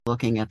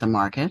looking at the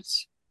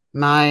markets.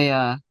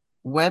 My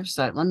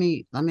website,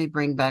 let me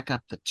bring back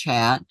up the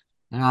chat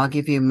and I'll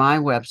give you my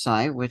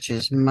website, which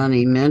is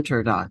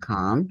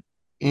moneymentor.com.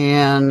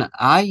 And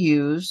I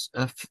use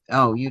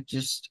oh, you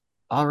just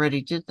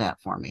already did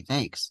that for me.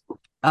 Thanks.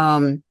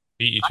 Um,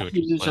 Beat you I to it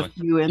use a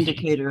completely. few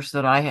indicators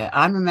that I have.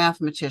 I'm a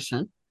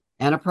mathematician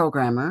and a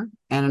programmer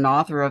and an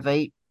author of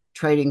 8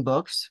 trading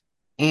books.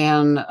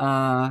 And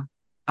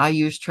I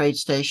use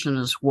TradeStation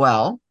as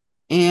well.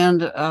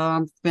 And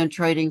been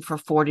trading for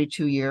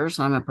 42 years.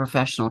 I'm a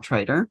professional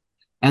trader.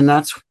 And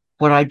that's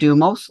what I do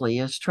mostly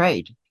is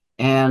trade.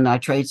 And I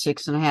trade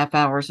 6.5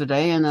 hours a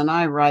day. And then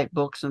I write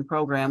books and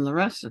program the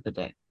rest of the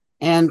day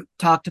and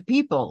talk to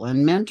people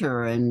and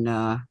mentor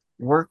and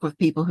work with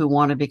people who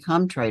want to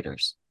become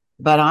traders.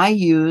 But I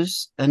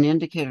use an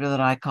indicator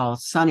that I call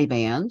sunny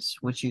bands,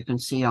 which you can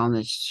see on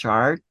this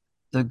chart.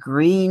 The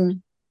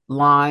green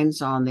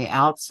lines on the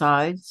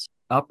outsides,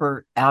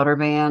 upper outer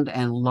band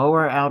and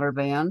lower outer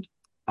band,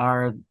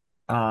 are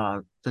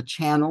the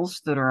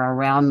channels that are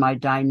around my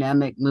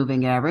dynamic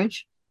moving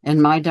average.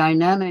 And my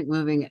dynamic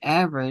moving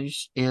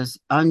average is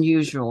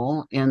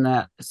unusual in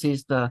that it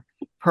sees the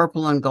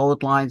purple and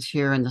gold lines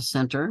here in the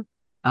center.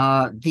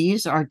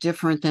 These are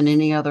different than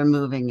any other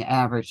moving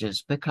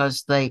averages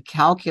because they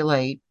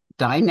calculate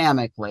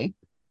dynamically.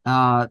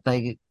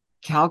 They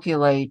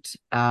calculate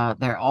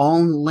their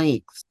own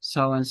length.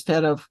 So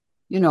instead of,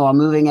 a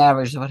moving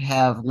average would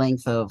have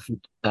length of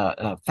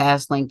a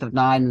fast length of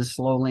 9 and a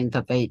slow length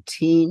of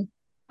 18.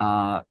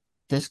 Uh,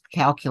 this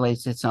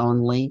calculates its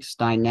own lengths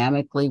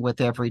dynamically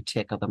with every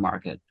tick of the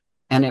market,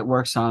 and it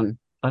works on.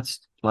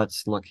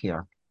 Let's look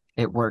here.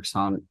 It works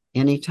on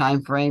any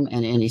time frame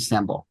and any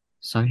symbol.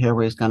 So here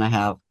we're going to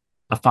have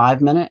a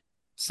 5 minute,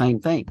 same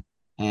thing.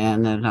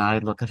 And then I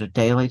look at a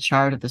daily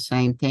chart of the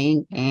same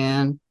thing,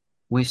 and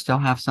we still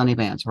have sunny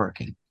bands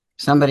working.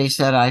 Somebody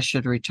said I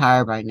should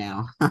retire by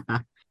now.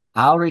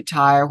 I'll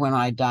retire when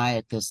I die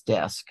at this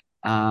desk.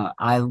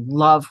 I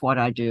love what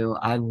I do.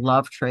 I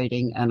love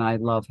trading and I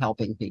love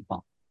helping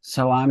people.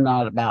 So I'm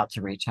not about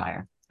to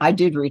retire. I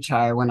did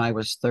retire when I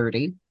was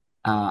 30.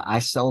 I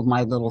sold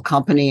my little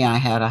company. I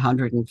had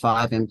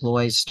 105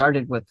 employees,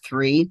 started with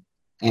three,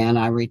 and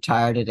I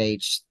retired at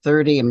age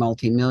 30, a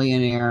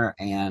multimillionaire,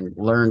 and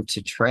learned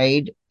to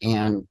trade.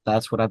 And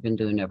that's what I've been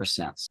doing ever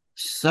since.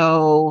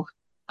 So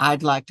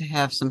I'd like to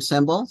have some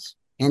symbols.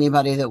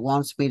 Anybody that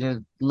wants me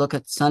to look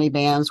at sunny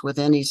bands with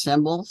any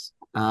symbols,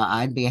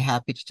 I'd be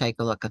happy to take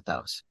a look at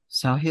those.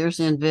 So here's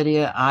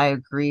NVIDIA. I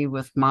agree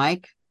with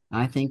Mike.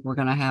 I think we're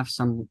going to have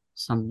some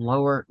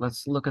lower.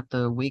 Let's look at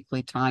the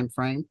weekly time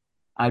frame.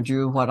 I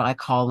drew what I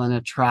call an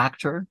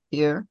attractor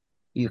here.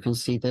 You can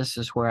see this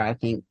is where I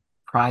think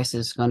price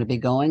is going to be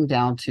going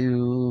down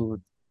to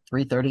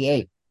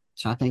 338.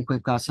 So I think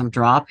we've got some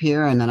drop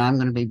here, and then I'm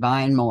going to be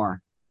buying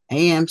more.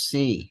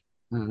 AMC.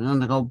 I'm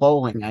going to go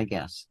bowling, I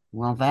guess.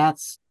 Well,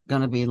 that's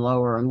going to be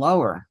lower and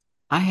lower.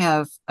 I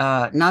have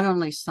not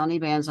only sunny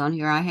bands on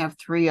here, I have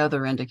 3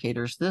 other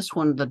indicators. This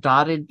one, the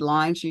dotted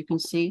lines you can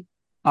see,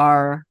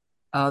 are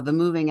the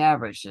moving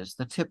averages,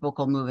 the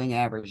typical moving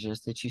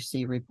averages that you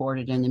see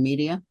reported in the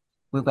media.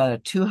 We've got a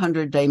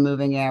 200-day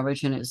moving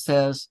average, and it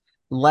says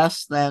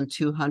less than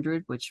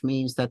 200, which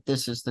means that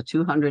this is the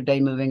 200-day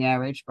moving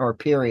average or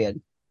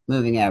period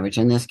moving average.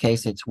 In this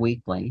case, it's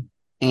weekly.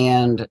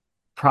 And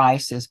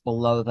price is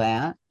below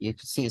that. You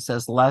can see it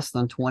says less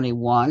than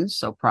 21.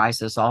 So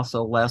price is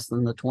also less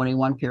than the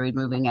 21 period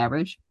moving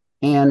average.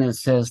 And it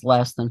says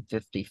less than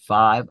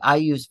 55. I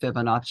use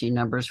Fibonacci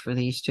numbers for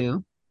these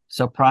two.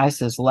 So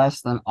price is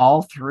less than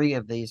all 3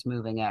 of these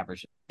moving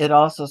averages. It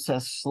also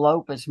says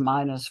slope is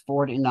minus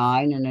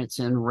 49 and it's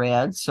in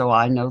red. So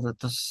I know that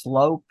the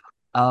slope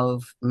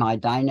of my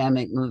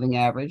dynamic moving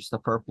average, the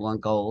purple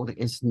and gold,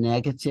 is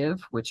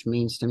negative, which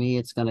means to me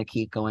it's going to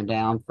keep going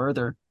down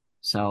further.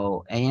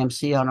 So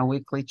AMC on a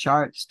weekly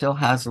chart still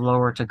has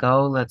lower to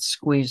go. Let's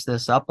squeeze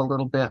this up a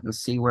little bit and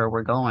see where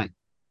we're going.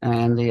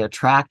 And the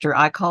attractor,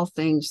 I call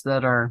things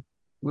that are,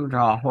 we'll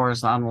draw a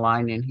horizontal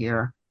line in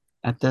here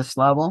at this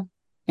level.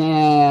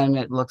 And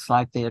it looks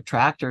like the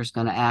attractor is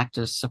going to act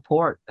as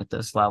support at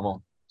this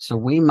level. So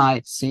we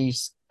might see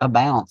a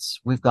bounce.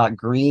 We've got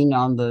green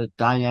on the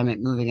dynamic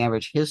moving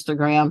average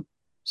histogram.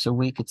 So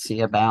we could see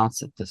a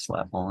bounce at this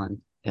level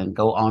and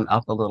go on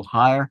up a little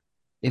higher.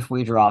 If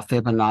we draw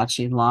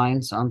Fibonacci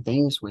lines on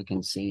things, we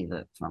can see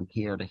that from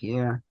here to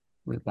here,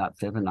 we've got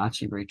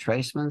Fibonacci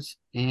retracements,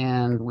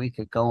 and we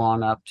could go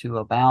on up to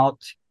about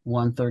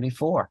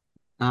 134.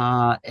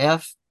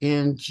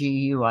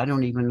 FNGU, I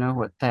don't even know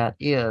what that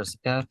is.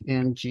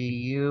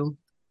 FNGU.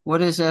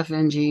 What is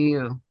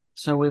FNGU?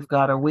 So we've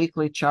got a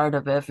weekly chart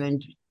of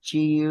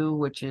FNGU,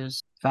 which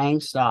is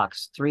FANG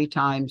stocks, 3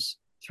 times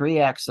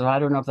 3x. So I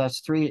don't know if that's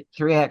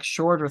 3x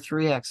short or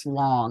 3x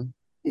long.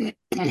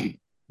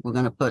 We're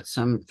going to put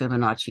some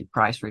Fibonacci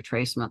price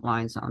retracement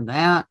lines on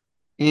that.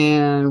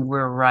 And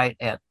we're right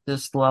at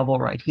this level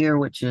right here,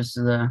 which is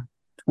the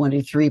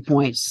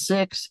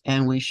 23.6.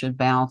 And we should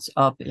bounce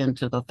up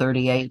into the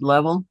 38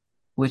 level,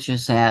 which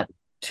is at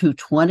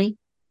 220.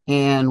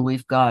 And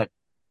we've got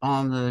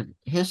on the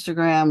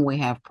histogram, we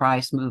have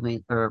price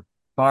moving or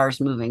bars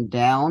moving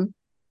down,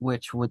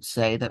 which would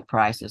say that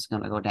price is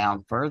going to go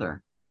down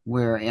further.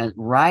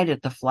 Right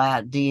at the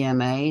flat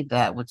DMA,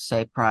 that would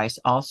say price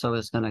also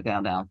is going to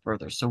go down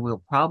further. So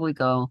we'll probably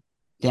go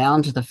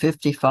down to the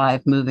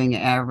 55 moving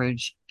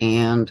average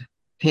and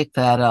pick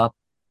that up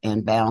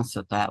and bounce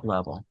at that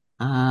level.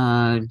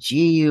 GUSH.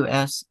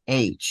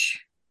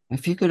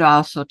 If you could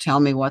also tell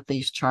me what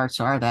these charts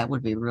are, that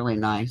would be really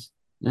nice.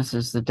 This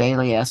is the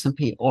daily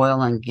S&P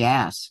oil and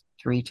gas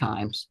 3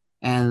 times.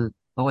 And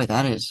boy,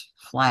 that is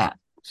flat.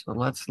 So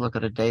let's look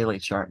at a daily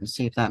chart and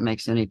see if that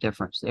makes any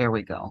difference. There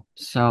we go.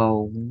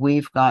 So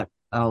we've got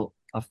a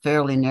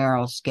fairly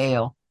narrow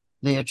scale.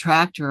 The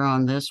attractor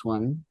on this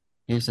one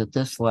is at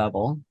this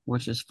level,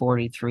 which is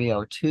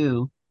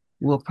 4302.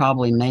 We'll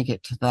probably make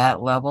it to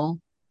that level.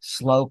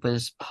 Slope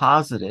is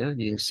positive.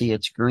 You can see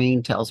it's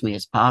green, tells me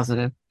it's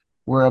positive.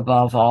 We're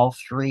above all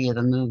 3 of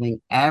the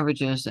moving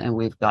averages, and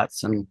we've got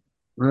some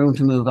room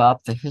to move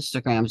up. The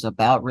histogram's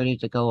about ready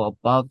to go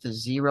above the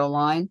 0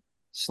 line.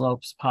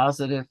 Slope's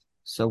positive,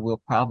 so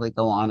we'll probably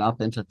go on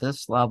up into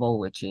this level,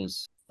 which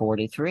is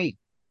 43.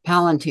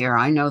 Palantir,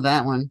 I know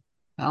that one.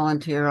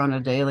 Palantir on a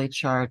daily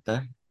chart,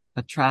 the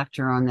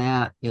attractor on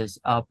that is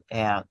up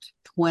at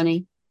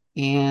 20.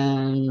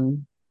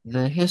 And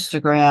the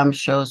histogram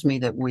shows me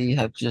that we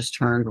have just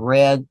turned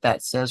red.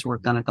 That says we're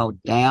going to go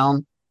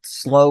down.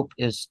 Slope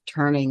is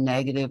turning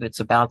negative. It's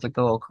about to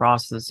go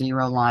across the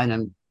 0 line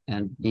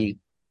and be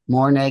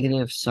more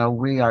negative. So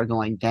we are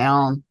going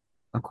down.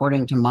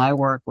 According to my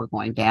work, we're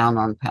going down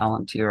on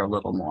Palantir a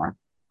little more,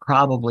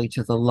 probably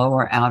to the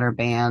lower outer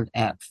band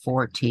at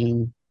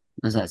 14.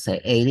 Does that say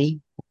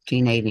 80?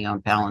 1480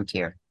 on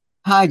Palantir.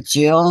 Hi,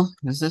 Jill.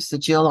 Is this the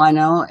Jill I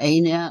know?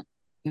 ANET?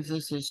 If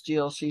this is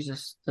Jill,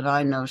 that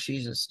I know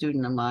she's a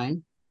student of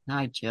mine.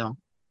 Hi, Jill.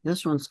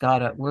 This one's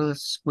got it. We'll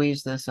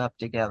squeeze this up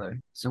together.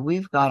 So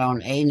we've got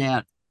on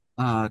ANET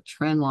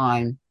trend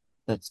line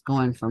that's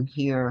going from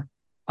here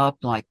up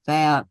like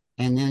that,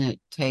 and then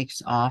it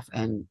takes off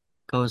and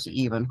goes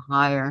even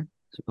higher.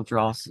 So we'll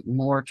draw some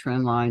more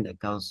trend line that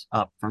goes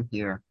up from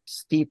here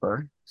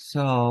steeper.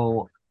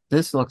 So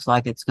this looks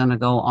like it's going to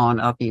go on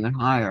up even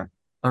higher.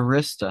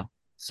 Arista.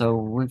 So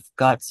we've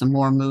got some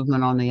more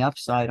movement on the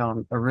upside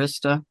on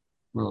Arista.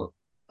 We'll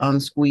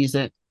unsqueeze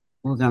it.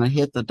 We're going to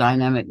hit the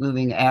dynamic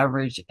moving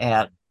average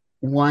at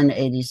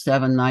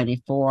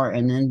 187.94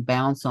 and then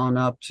bounce on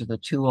up to the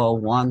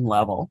 201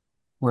 level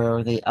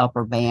where the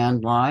upper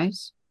band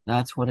lies.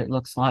 That's what it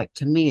looks like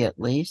to me, at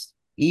least.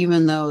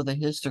 Even though the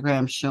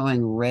histogram's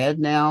showing red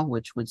now,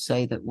 which would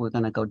say that we're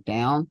going to go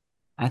down,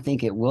 I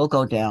think it will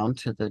go down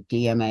to the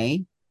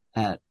DMA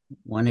at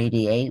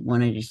 188,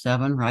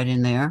 187, right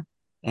in there,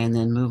 and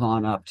then move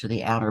on up to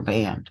the outer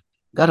band.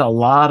 Got a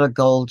lot of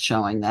gold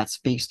showing. That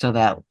speaks to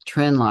that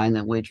trend line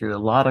that we drew. A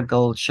lot of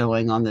gold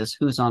showing on this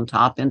who's on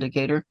top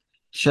indicator.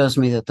 Shows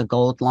me that the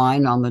gold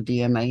line on the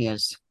DMA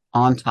is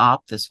on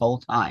top this whole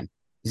time.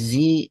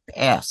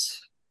 ZS.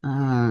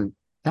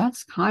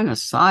 That's kind of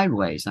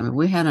sideways. I mean,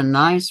 we had a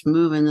nice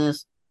move in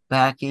this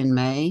back in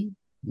May,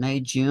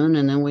 June,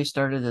 and then we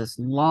started this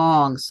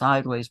long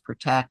sideways,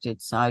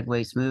 protracted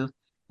sideways move.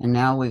 And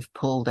now we've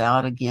pulled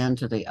out again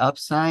to the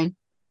upside.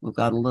 We've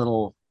got a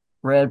little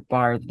red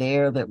bar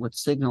there that would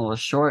signal a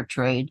short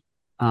trade,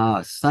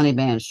 sunny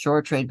band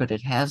short trade, but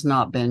it has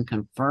not been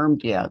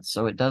confirmed yet.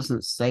 So it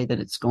doesn't say that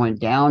it's going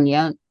down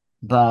yet,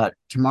 but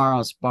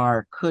tomorrow's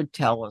bar could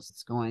tell us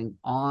it's going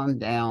on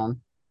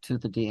down to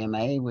the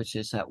DMA, which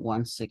is at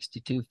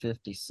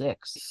 162.56.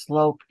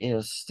 Slope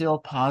is still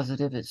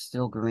positive. It's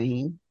still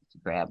green. Let's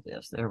grab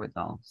this. There we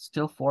go.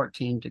 Still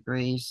 14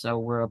 degrees. So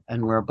we're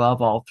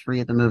above all 3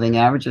 of the moving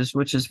averages,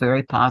 which is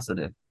very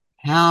positive.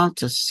 How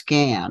to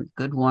scan.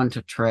 Good one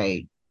to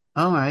trade.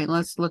 All right,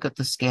 let's look at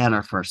the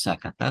scanner for a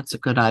second. That's a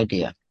good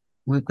idea.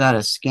 We've got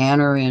a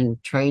scanner in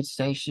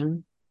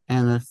TradeStation,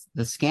 and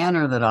the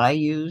scanner that I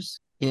use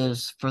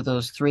is for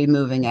those 3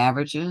 moving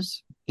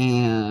averages,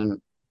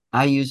 and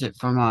I use it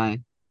for my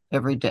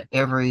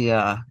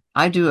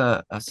I do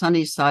a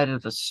sunny side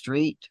of the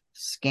street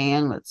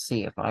scan. Let's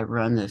see if I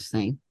run this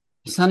thing.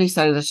 Sunny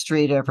side of the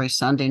street every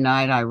Sunday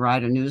night. I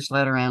write a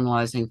newsletter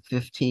analyzing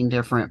 15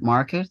 different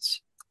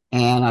markets,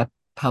 and I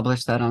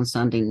publish that on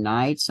Sunday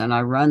nights. And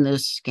I run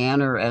this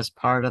scanner as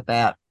part of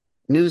that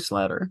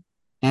newsletter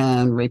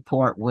and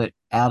report with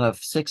out of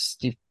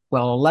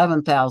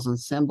 11,000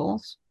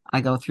 symbols.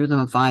 I go through them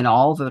and find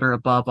all that are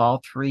above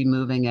all 3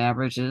 moving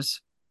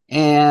averages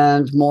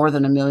and more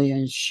than 1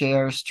 million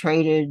shares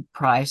traded,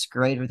 price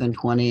greater than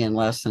 20 and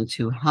less than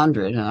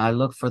 200. And I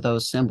look for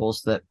those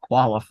symbols that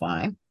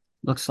qualify.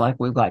 Looks like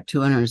we've got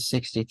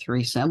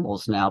 263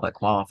 symbols now that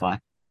qualify.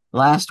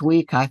 Last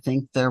week, I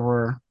think there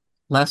were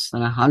less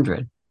than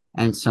 100.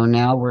 And so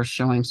now we're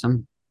showing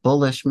some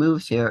bullish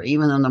moves here.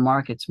 Even though the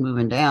market's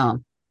moving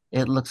down,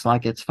 it looks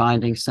like it's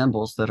finding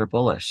symbols that are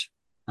bullish.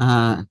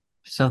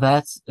 So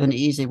that's an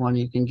easy one.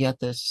 You can get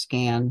this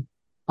scan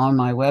on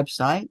my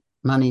website,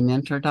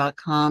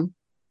 moneymentor.com,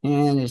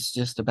 and it's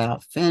just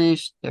about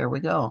finished. There we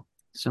go.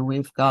 So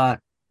we've got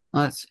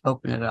Let's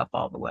open it up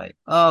all the way.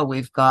 Oh,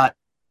 we've got,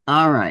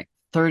 all right,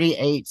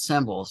 38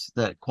 symbols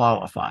that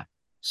qualify.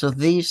 So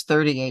these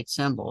 38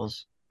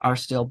 symbols are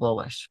still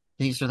bullish.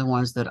 These are the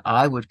ones that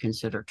I would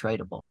consider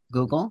tradable.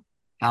 Google,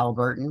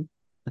 Halliburton,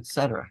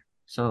 etc.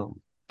 So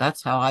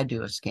that's how I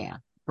do a scan.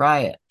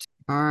 Riot,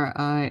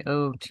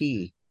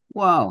 RIOT.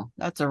 Whoa,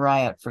 that's a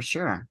riot for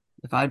sure.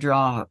 If I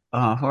draw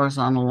a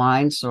horizontal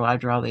line, so I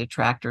draw the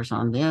attractors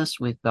on this,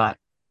 we've got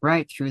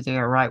right through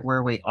there, right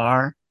where we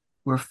are.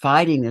 We're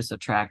fighting this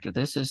attractor.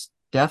 This is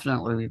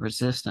definitely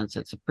resistance.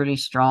 It's a pretty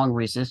strong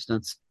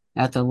resistance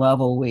at the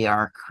level we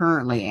are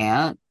currently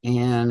at.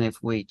 And if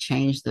we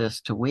change this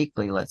to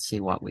weekly, let's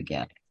see what we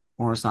get.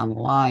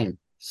 Horizontal line.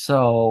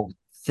 So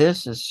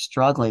this is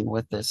struggling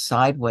with this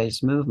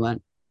sideways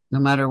movement. No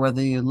matter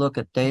whether you look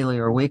at daily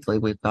or weekly,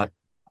 we've got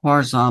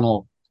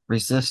horizontal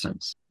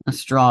resistance.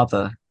 Let's draw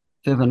the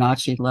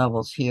Fibonacci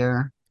levels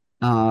here.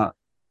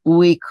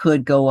 We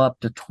could go up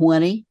to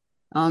 20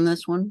 on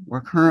this one.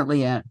 We're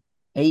currently at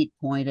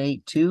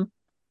 8.82.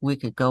 We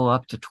could go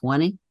up to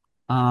 20,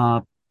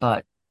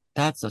 but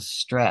that's a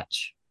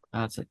stretch.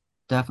 That's a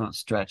definite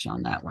stretch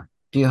on that one.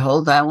 Do you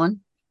hold that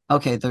one?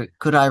 Okay,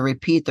 could I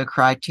repeat the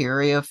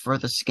criteria for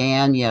the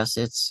scan? Yes,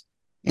 it's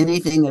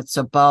anything that's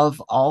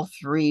above all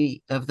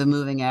three of the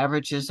moving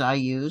averages I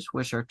use,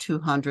 which are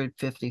 200,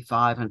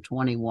 55, and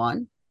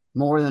 21,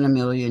 more than a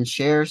million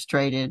shares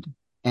traded,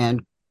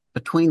 and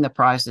between the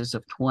prices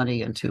of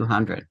 20 and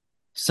 200.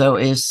 So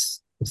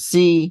is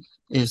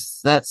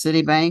that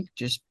Citibank?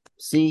 Just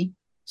C?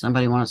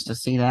 Somebody wants to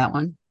see that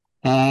one?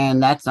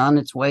 And that's on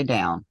its way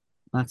down.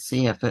 Let's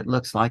see if it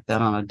looks like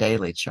that on a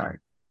daily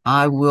chart.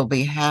 I will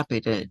be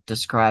happy to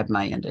describe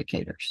my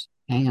indicators.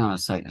 Hang on a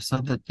second. So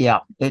that, yeah,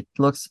 it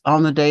looks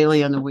on the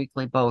daily and the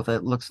weekly both.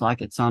 It looks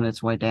like it's on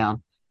its way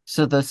down.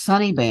 So the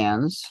sunny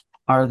bands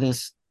are the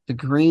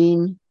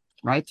green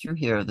right through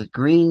here, the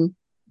green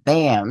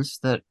bands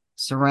that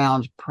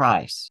surround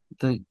price.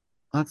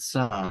 Let's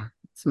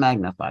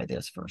magnify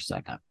this for a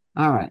second.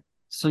 All right.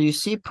 So you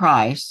see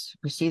price,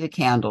 we see the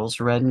candles,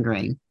 red and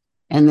green.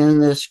 And then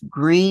this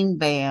green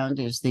band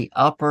is the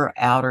upper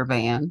outer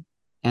band,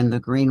 and the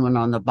green one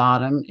on the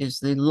bottom is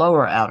the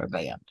lower outer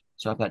band.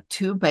 So I've got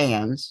two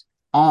bands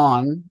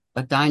on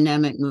a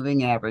dynamic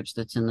moving average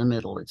that's in the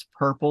middle. It's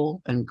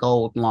purple and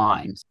gold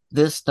lines.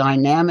 This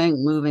dynamic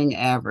moving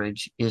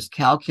average is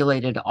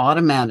calculated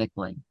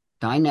automatically,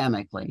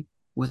 dynamically,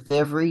 with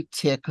every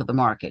tick of the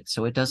market.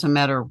 So it doesn't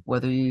matter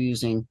whether you're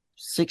using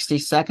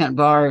 60-second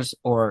bars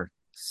or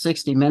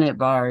 60-minute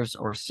bars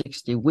or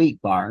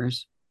 60-week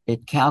bars.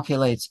 It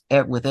calculates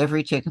with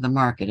every tick of the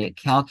market, it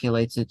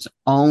calculates its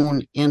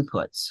own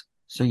inputs.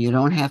 So you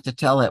don't have to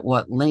tell it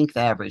what length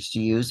average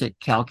to use. It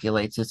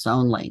calculates its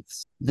own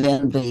lengths.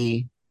 Then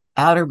the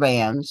outer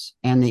bands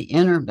and the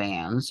inner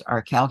bands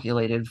are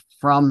calculated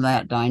from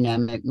that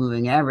dynamic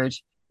moving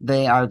average.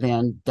 They are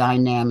then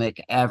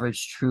dynamic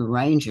average true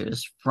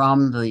ranges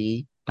from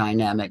the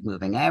dynamic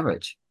moving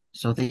average.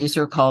 So these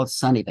are called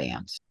sunny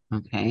bands.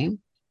 Okay.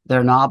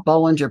 They're not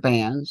Bollinger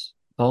Bands.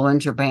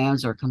 Bollinger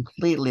Bands are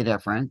completely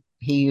different.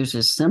 He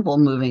uses simple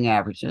moving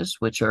averages,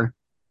 which are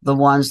the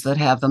ones that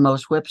have the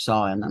most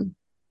whipsaw in them.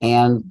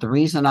 And the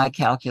reason I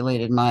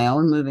calculated my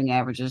own moving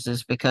averages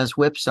is because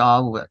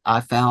whipsaw,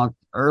 I found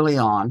early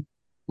on,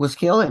 was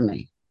killing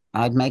me.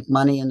 I'd make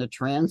money in the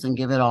trends and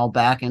give it all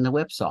back in the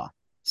whipsaw.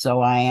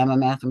 So I am a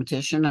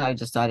mathematician. I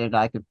decided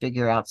I could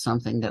figure out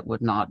something that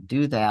would not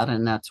do that.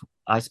 And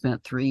I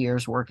spent 3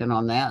 years working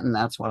on that. And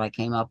that's what I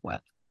came up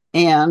with.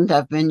 And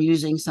I've been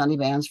using sunny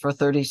bands for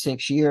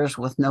 36 years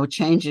with no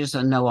changes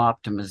and no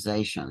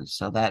optimization.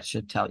 So that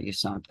should tell you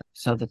something.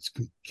 So that's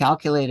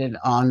calculated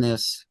on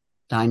this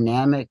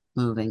dynamic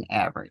moving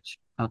average.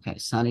 Okay,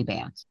 sunny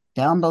bands.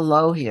 Down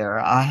below here,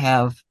 I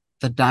have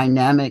the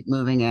dynamic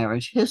moving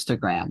average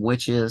histogram,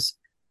 which is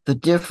the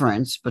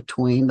difference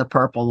between the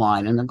purple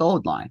line and the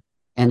gold line.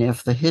 And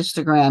if the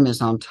histogram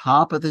is on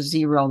top of the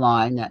zero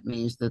line, that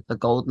means that the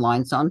gold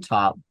line's on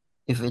top.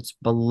 If it's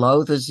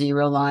below the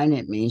zero line,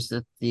 it means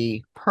that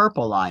the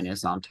purple line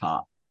is on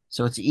top.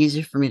 So it's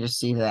easy for me to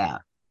see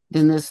that.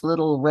 Then this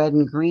little red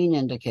and green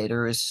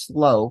indicator is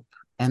slope,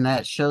 and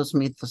that shows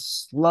me the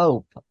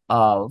slope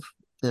of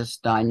this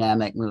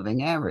dynamic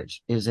moving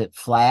average. Is it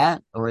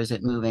flat or is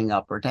it moving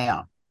up or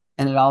down?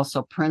 And it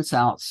also prints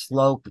out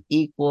slope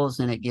equals,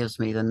 and it gives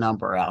me the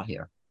number out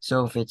here.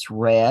 So if it's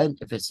red,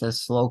 if it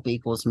says slope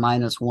equals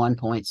minus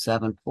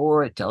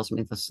 1.74, it tells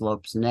me the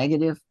slope's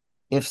negative.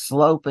 If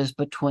slope is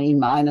between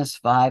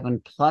 -5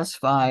 and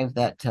 +5,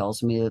 that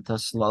tells me that the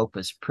slope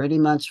is pretty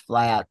much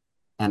flat,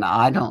 and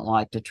I don't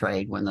like to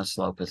trade when the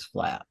slope is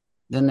flat.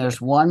 Then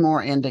there's one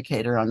more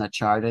indicator on the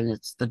chart, and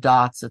it's the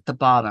dots at the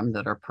bottom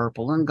that are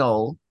purple and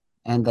gold,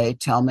 and they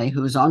tell me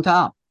who's on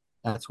top.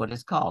 That's what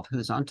it's called,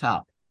 who's on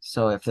top.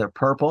 So if they're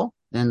purple,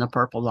 then the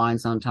purple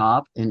line's on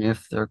top, and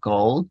if they're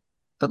gold,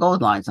 the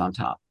gold line's on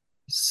top.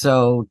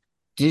 So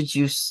did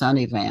you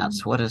sunny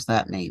bands? What does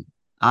that mean?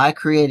 I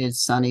created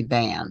sunny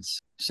bands.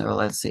 So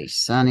let's see,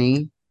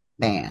 sunny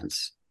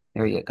bands.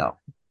 There you go.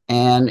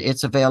 And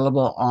it's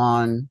available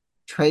on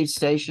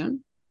TradeStation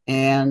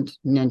and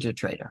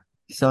NinjaTrader.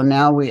 So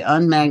now we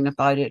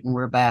unmagnified it and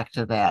we're back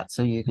to that.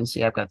 So you can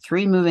see I've got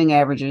 3 moving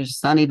averages,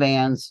 sunny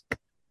bands,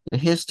 the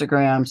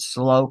histogram,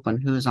 slope,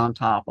 and who's on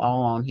top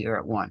all on here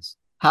at once.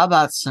 How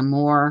about some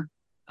more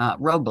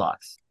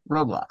Roblox?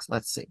 Roblox,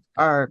 let's see.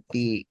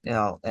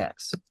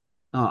 RBLX.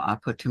 Oh, I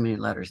put too many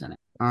letters in it.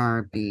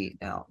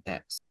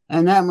 RBLX.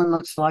 And that one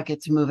looks like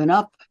it's moving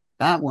up.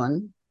 That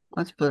one,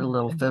 let's put a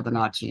little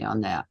Fibonacci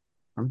on that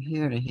from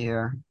here to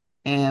here.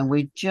 And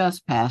we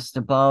just passed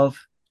above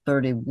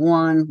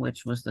 31,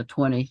 which was the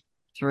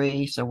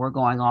 23. So we're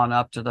going on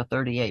up to the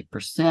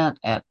 38%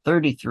 at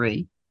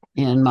 33,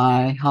 in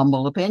my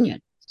humble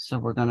opinion. So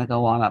we're going to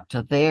go on up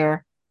to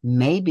there,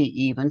 maybe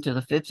even to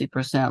the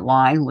 50%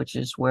 line, which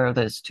is where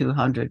this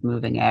 200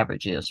 moving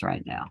average is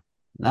right now.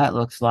 That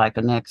looks like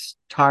a next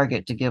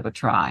target to give a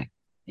try.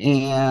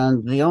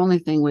 And the only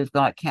thing we've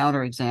got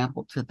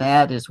counterexample to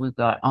that is we've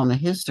got on the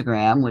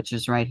histogram, which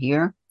is right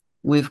here,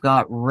 we've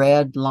got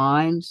red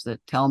lines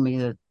that tell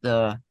me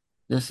that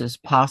this is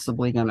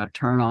possibly going to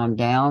turn on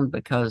down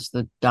because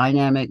the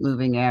dynamic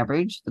moving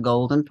average, the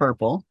gold and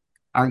purple,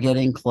 are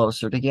getting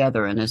closer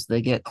together. And as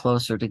they get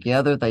closer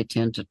together, they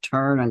tend to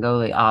turn and go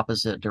the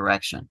opposite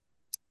direction.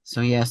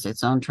 So yes,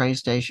 it's on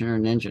TradeStation or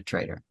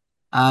NinjaTrader.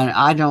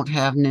 I don't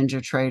have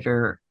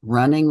NinjaTrader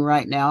running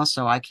right now,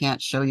 so I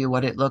can't show you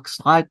what it looks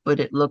like, but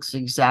it looks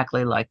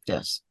exactly like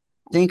this.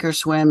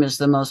 Thinkorswim is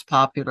the most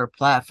popular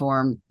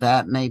platform.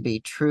 That may be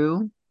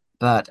true,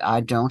 but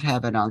I don't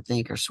have it on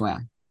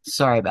Thinkorswim.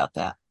 Sorry about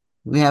that.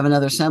 We have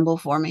another symbol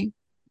for me.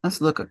 Let's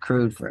look at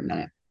crude for a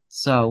minute.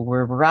 So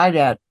we're right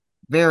at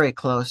very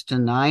close to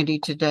 90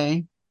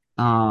 today.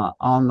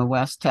 On the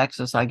West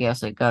Texas, I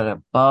guess it got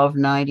above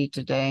 90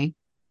 today.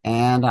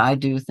 And I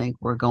do think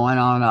we're going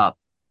on up.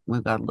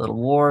 We've got little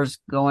wars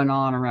going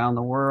on around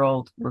the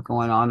world. We're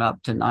going on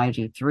up to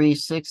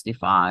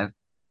 93.65,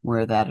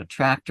 where that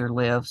attractor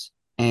lives.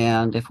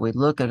 And if we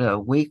look at a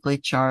weekly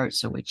chart,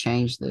 so we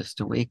change this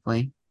to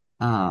weekly,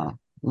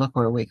 look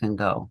where we can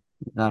go.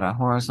 We've got a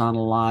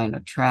horizontal line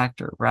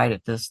attractor right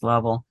at this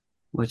level,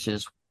 which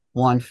is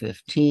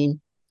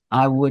 115.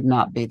 I would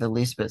not be the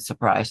least bit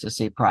surprised to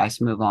see price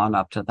move on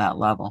up to that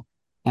level.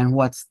 And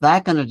what's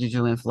that going to do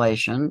to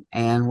inflation?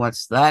 And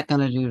what's that going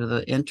to do to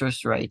the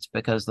interest rates?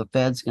 Because the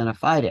Fed's going to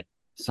fight it.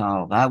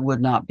 So that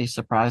would not be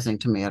surprising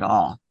to me at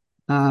all.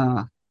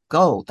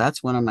 Gold,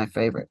 that's one of my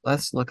favorite.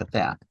 Let's look at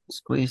that.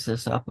 Squeeze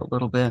this up a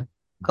little bit.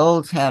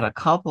 Gold's had a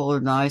couple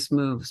of nice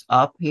moves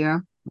up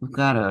here. We've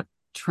got a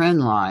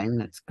trend line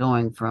that's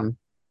going from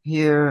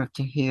here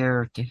to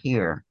here to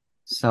here.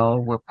 So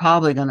we're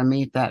probably going to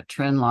meet that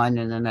trend line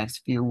in the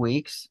next few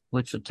weeks,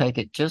 which will take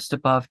it just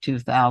above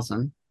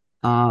 2,000.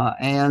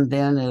 And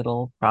then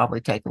it'll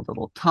probably take a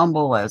little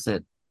tumble as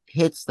it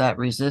hits that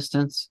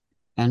resistance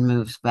and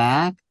moves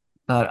back.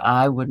 But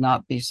I would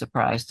not be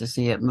surprised to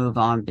see it move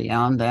on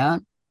beyond that.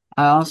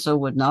 I also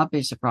would not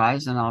be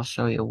surprised, and I'll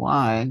show you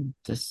why,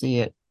 to see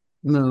it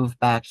move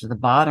back to the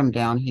bottom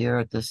down here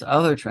at this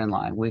other trend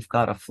line. We've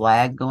got a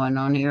flag going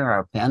on here,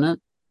 our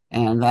pennant,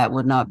 and that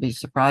would not be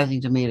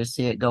surprising to me to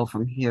see it go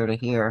from here to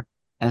here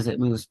as it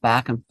moves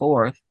back and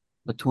forth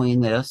between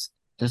this,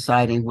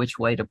 deciding which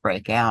way to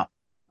break out.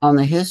 On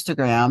the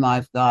histogram,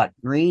 I've got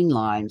green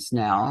lines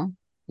now.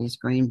 These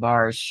green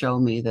bars show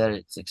me that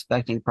it's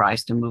expecting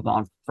price to move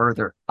on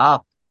further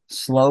up.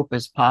 Slope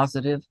is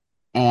positive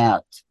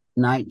at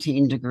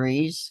 19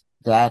 degrees.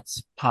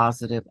 That's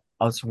positive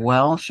as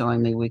well,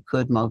 showing me we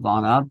could move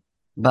on up.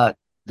 But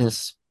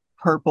this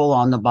purple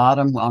on the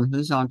bottom, on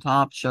who's on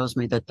top, shows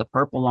me that the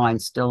purple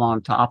line's still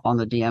on top on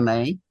the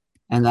DMA,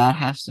 and that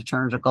has to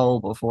turn to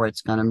gold before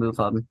it's going to move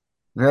up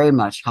very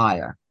much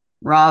higher.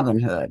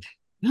 Robinhood.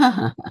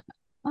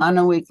 On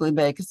a weekly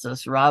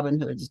basis,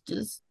 Robinhood's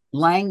just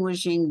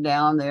languishing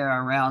down there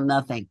around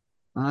nothing.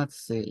 Let's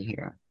see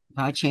here. If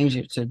I change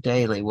it to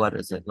daily, what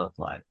does it look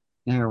like?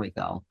 There we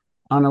go.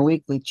 On a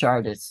weekly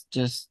chart, it's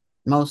just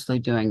mostly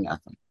doing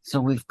nothing. So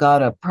we've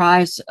got a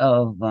price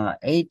of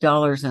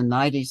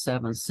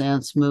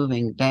 $8.97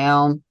 moving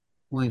down.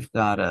 We've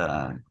got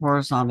a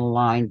horizontal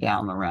line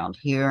down around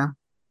here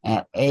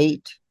at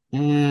 8.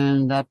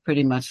 And that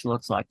pretty much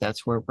looks like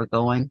that's where we're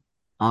going,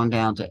 on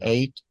down to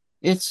 8.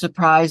 It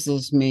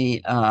surprises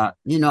me.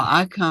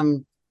 I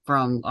come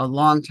from a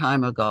long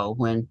time ago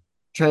when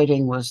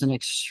trading was an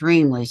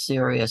extremely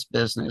serious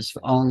business,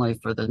 only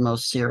for the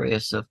most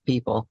serious of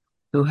people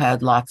who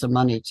had lots of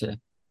money to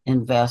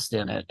invest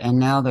in it. And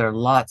now there are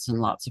lots and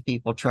lots of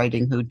people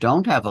trading who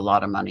don't have a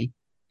lot of money.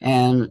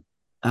 And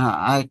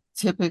I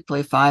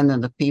typically find that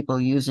the people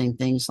using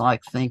things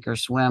like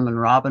Thinkorswim and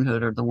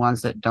Robinhood are the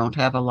ones that don't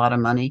have a lot of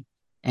money,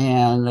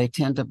 and they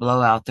tend to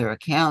blow out their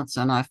accounts.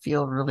 And I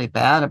feel really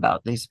bad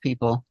about these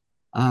people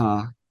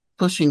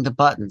pushing the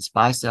buttons,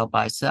 buy,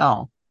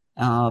 sell,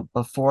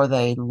 before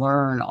they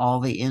learn all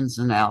the ins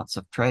and outs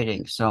of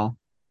trading. So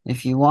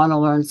if you want to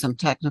learn some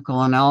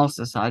technical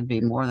analysis, I'd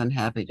be more than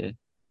happy to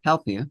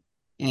help you.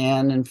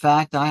 And in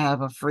fact, I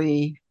have a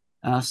free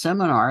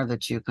seminar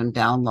that you can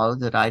download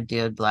that I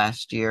did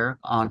last year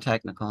on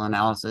technical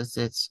analysis.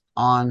 It's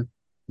on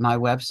my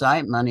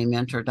website,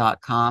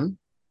 moneymentor.com,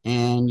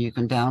 and you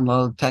can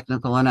download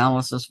technical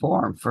analysis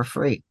form for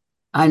free.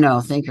 I know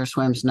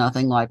Thinkorswim's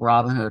nothing like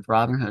Robinhood.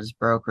 Robinhood's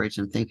brokerage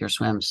and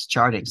Thinkorswim's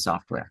charting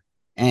software.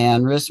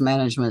 And risk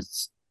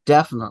management's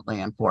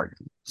definitely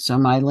important. So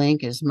my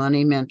link is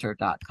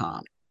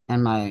moneymentor.com.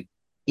 And my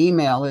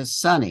email is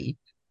Sunny,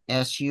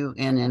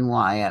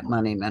 SUNNY at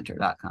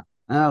moneymentor.com.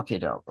 Okay,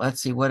 doke.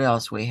 Let's see what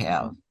else we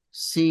have.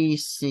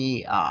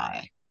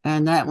 CCI.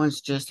 And that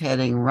one's just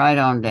heading right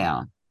on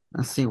down.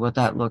 Let's see what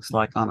that looks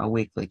like on a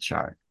weekly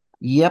chart.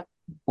 Yep.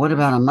 What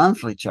about a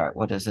monthly chart?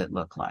 What does it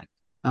look like?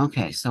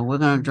 Okay, so we're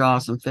going to draw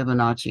some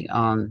Fibonacci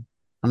on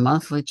a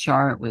monthly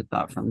chart. We've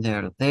got from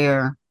there to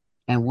there,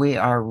 and we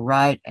are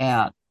right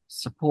at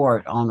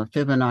support on the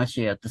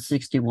Fibonacci at the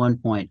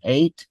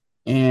 61.8.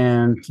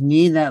 And to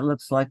me, that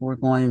looks like we're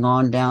going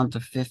on down to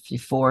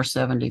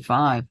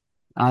 54.75.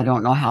 I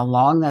don't know how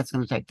long that's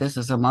going to take. This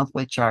is a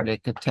monthly chart.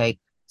 It could take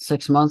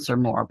 6 months or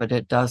more, but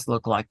it does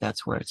look like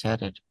that's where it's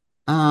headed.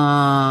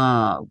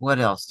 What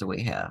else do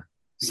we have?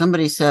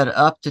 Somebody said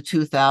up to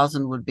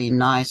 2000 would be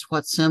nice.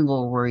 What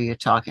symbol were you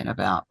talking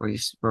about?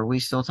 Were we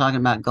still talking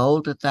about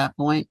gold at that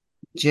point?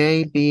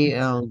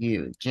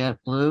 JBLU,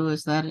 JetBlue,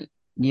 is that it?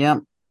 Yep.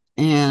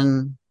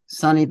 And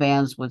Sunny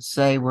Bands would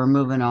say we're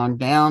moving on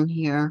down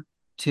here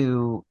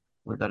to,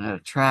 we're going to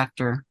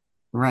tractor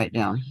right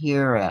down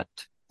here at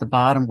the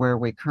bottom where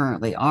we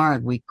currently are.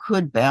 We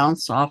could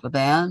bounce off of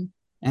that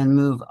and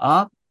move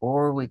up,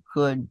 or we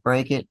could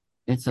break it.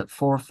 It's at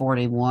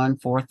 441,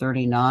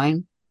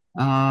 439.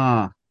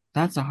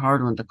 That's a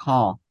hard one to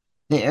call.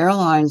 The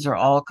airlines are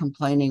all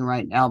complaining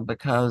right now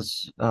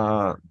because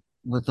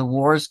with the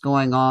wars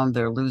going on,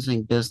 they're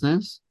losing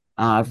business.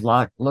 I've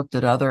looked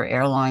at other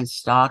airline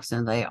stocks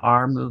and they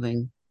are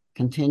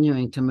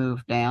continuing to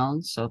move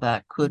down. So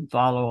that could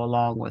follow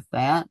along with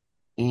that.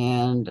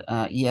 And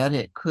yet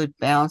it could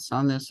bounce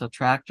on this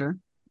attractor.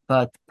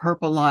 But the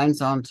purple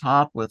line's on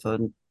top with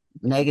a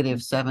negative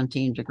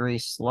 17-degree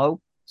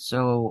slope.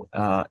 So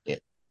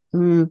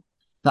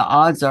the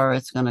odds are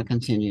it's going to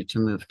continue to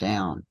move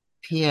down.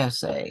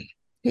 PSA.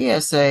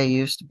 PSA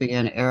used to be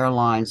an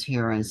airlines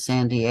here in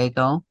San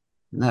Diego.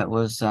 That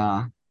was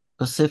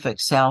Pacific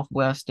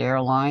Southwest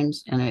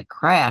Airlines, and it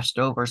crashed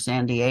over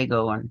San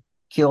Diego and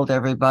killed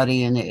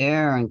everybody in the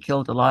air and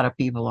killed a lot of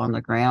people on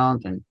the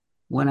ground and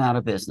went out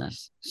of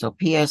business. So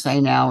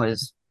PSA now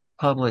is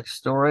public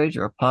storage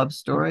or pub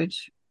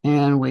storage,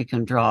 and we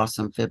can draw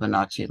some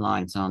Fibonacci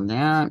lines on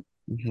that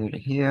from here to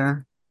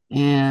here.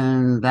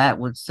 And that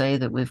would say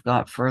that we've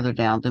got further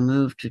down to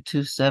move to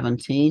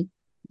 217.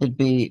 It'd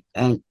be,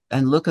 and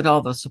look at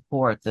all the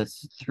support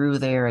that's through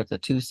there at the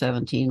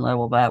 217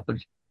 level. That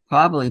would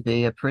probably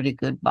be a pretty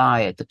good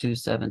buy at the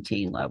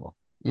 217 level.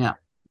 Yeah.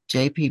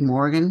 JP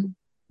Morgan.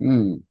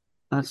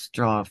 Let's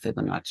draw a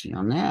Fibonacci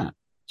on that.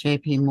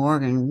 JP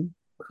Morgan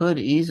could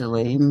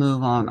easily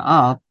move on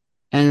up.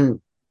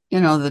 And,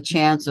 the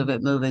chance of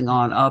it moving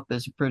on up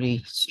is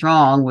pretty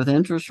strong with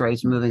interest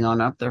rates moving on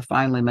up. They're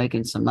finally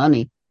making some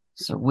money.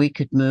 So we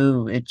could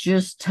move, it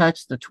just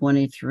touched the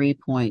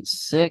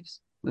 23.6.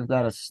 We've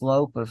got a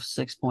slope of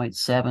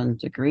 6.7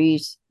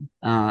 degrees.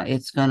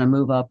 It's going to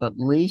move up at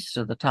least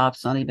to the top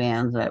sunny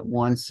bands at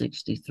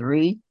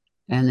 163,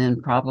 and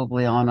then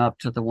probably on up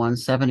to the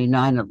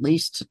 179 at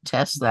least to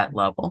test that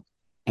level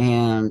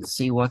and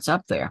see what's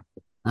up there.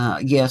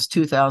 Yes,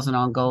 2000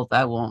 on gold.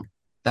 That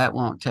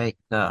won't take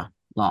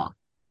long.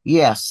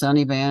 Yes,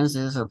 sunny bands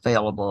is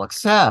available,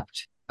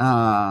 except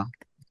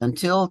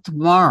until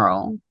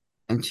tomorrow.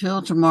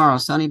 Until tomorrow,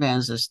 Sunny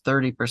Bands is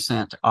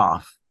 30%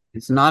 off.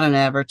 It's not an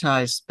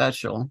advertised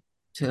special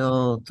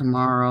till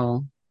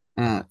tomorrow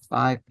at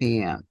 5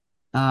 p.m.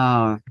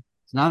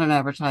 It's not an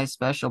advertised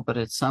special, but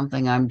it's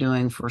something I'm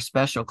doing for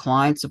special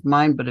clients of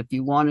mine. But if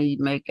you want to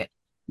make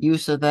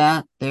use of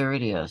that, there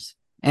it is.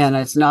 And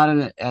it's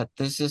not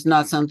this is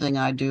not something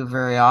I do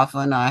very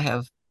often. I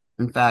have,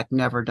 in fact,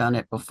 never done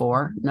it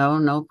before.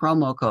 No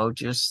promo code.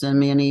 Just send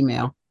me an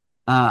email.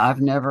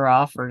 I've never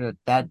offered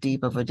that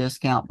deep of a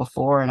discount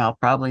before, and I'll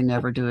probably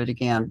never do it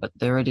again. But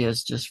there it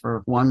is, just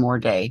for one more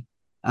day.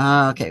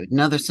 Okay,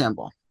 another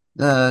symbol.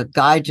 The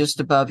guy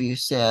just above you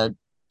said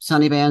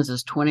Sunny Bands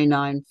is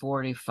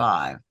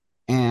 $29.45,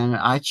 and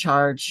I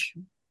charge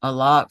a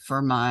lot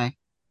for my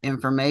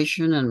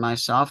information and my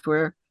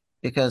software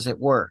because it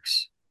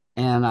works.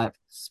 And I've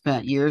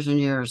spent years and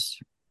years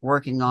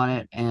working on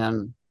it,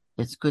 and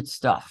it's good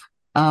stuff.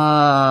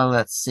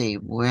 Let's see.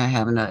 We're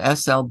having an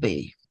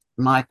SLB.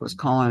 Mike was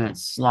calling it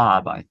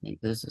slob, I think.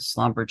 This is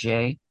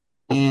Slumberjay.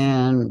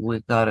 And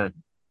we've got a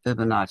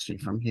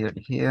Fibonacci from here to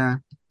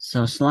here.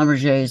 So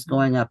Slumberjay is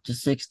going up to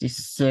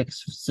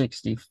 66,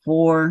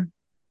 64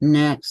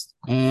 next.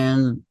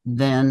 And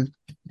then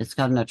it's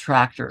got an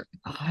attractor,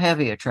 a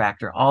heavy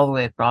attractor, all the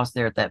way across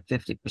there at that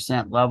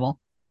 50% level.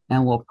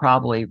 And we'll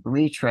probably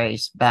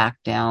retrace back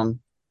down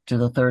to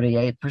the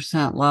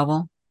 38%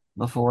 level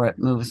before it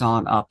moves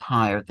on up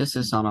higher. This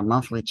is on a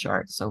monthly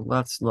chart, so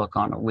let's look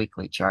on a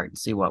weekly chart and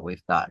see what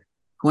we've got.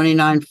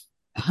 29,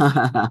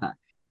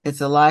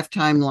 it's a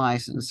lifetime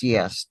license,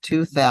 yes,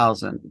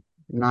 2000.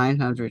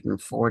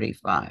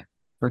 945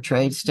 for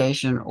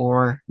TradeStation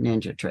or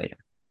NinjaTrader.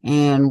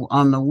 And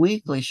on the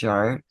weekly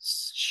chart,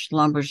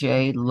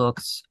 Schlumberger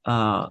looks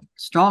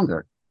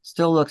stronger.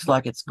 Still looks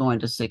like it's going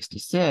to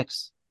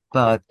 66,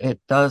 but it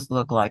does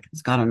look like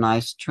it's got a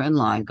nice trend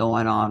line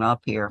going on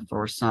up here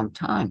for some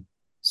time.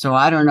 So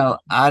I don't know.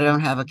 I don't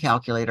have a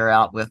calculator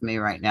out with me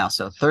right now.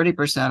 So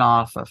 30%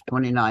 off of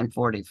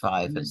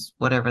 29.45 is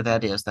whatever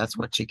that is. That's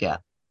what you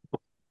get.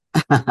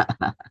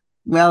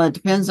 Well, it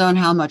depends on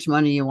how much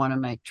money you want to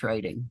make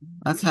trading.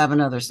 Let's have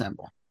another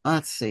symbol.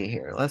 Let's see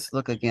here. Let's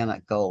look again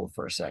at gold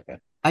for a second.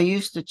 I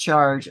used to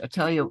charge,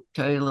 tell you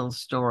a little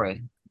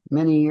story.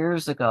 Many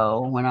years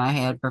ago, when I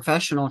had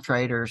professional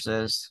traders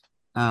as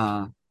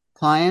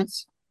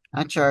clients,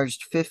 I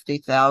charged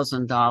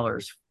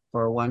 $50,000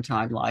 for a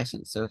one-time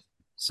license of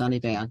Sunny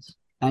Bands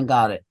and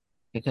got it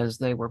because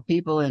they were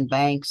people in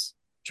banks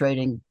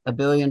trading $1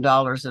 billion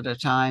at a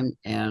time,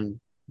 and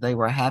they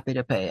were happy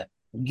to pay it.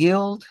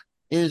 Guild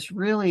is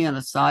really in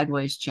a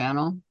sideways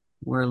channel.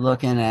 We're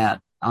looking at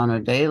on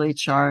a daily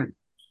chart,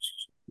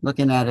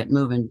 looking at it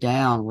moving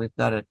down. We've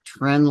got a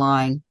trend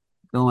line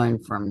going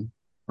from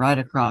right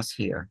across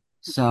here.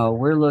 So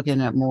we're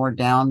looking at more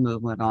down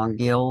movement on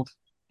Guild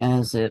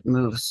as it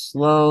moves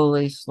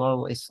slowly,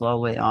 slowly,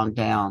 slowly on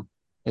down.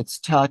 It's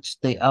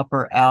touched the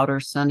upper outer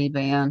Sunny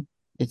band.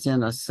 It's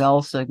in a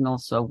sell signal,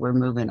 so we're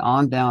moving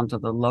on down to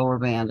the lower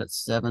band at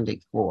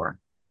 74.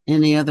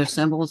 Any other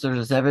symbols, or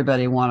does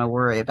everybody want to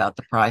worry about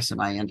the price of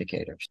my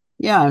indicators?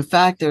 Yeah, in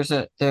fact, there's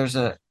a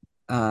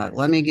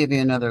let me give you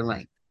another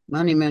link.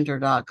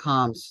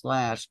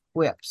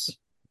 moneymentor.com/quips. If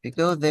you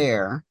go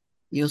there,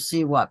 you'll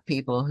see what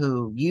people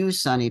who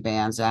use Sunny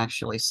Bands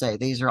actually say.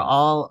 These are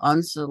all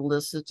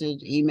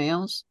unsolicited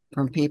emails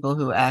from people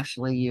who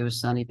actually use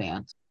Sunny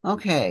Bands.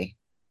 Okay,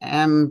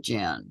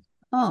 Amgen.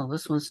 Oh,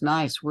 this one's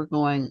nice. We're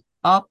going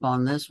up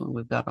on this one.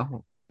 We've got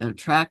a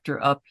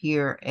tractor up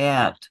here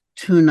at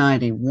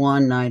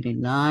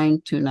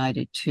 291.99,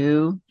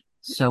 292.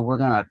 So we're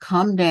going to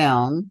come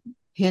down,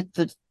 hit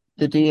the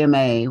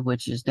DMA,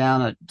 which is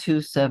down at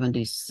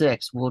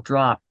 276. We'll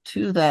drop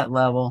to that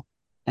level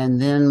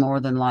and then more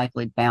than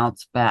likely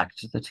bounce back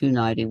to the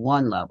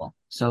 291 level.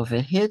 So if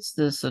it hits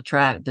this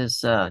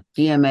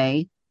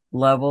DMA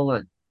level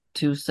at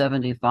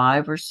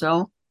 275 or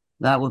so,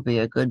 that would be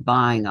a good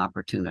buying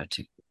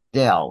opportunity.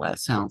 Dell, that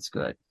sounds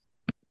good.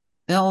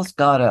 Dell's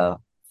got a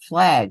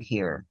flag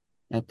here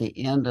at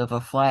the end of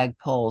a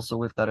flagpole. So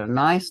we've got a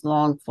nice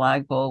long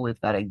flagpole.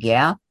 We've got a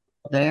gap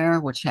there,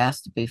 which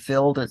has to be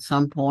filled at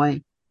some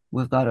point.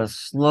 We've got a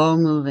slow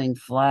moving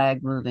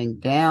flag moving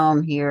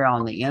down here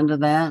on the end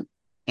of that.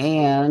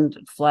 And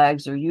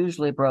flags are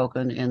usually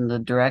broken in the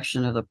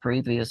direction of the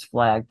previous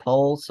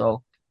flagpole.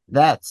 So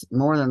that's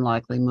more than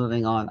likely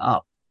moving on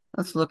up.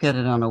 Let's look at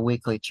it on a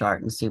weekly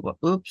chart and see what,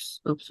 oops.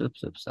 That's a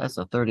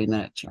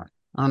 30-minute chart.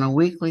 On a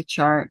weekly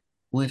chart,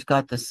 we've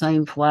got the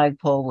same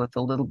flagpole with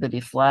a little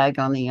bitty flag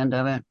on the end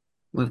of it.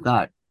 We've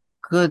got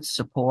good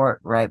support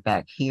right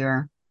back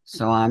here.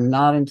 So I'm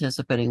not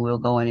anticipating we'll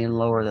go any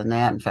lower than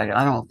that. In fact,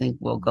 I don't think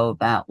we'll go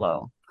that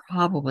low.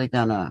 Probably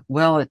gonna,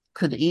 well, it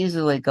could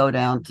easily go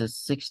down to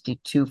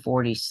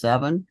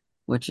 62.47,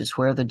 which is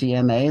where the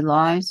DMA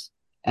lies,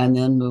 and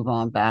then move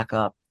on back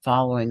up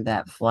following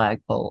that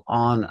flagpole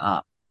on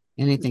up.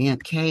 Anything in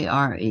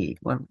KRE?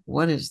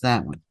 What is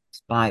that one?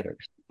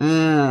 Spiders.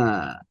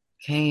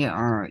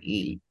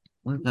 KRE.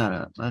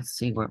 Let's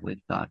see what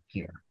we've got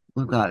here.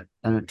 We've got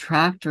an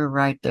attractor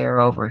right there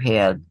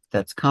overhead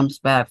that comes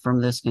back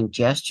from this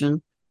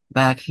congestion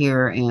back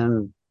here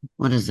in,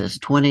 what is this,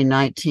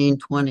 2019,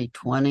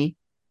 2020.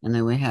 And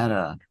then we had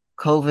a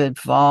COVID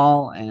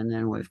fall, and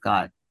then we've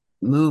got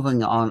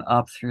moving on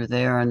up through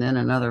there, and then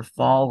another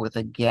fall with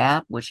a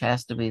gap, which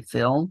has to be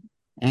filled.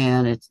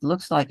 And it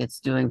looks like it's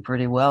doing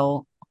pretty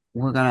well.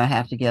 We're going to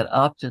have to get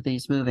up to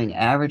these moving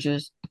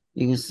averages.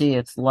 You can see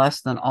it's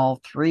less than all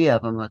three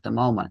of them at the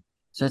moment.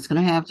 So it's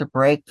going to have to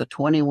break the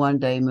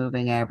 21-day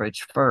moving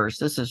average first.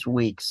 This is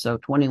weeks. So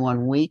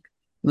 21-week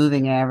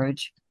moving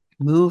average,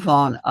 move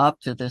on up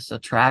to this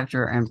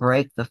attractor and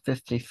break the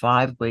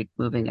 55-week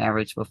moving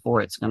average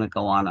before it's going to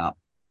go on up.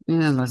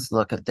 And let's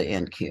look at the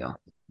NQ.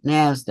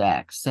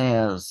 NASDAQ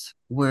says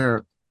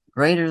we're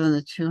greater than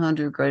the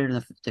 200, greater than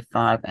the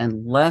 55,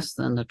 and less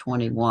than the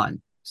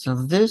 21. So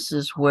this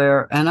is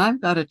where, and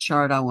I've got a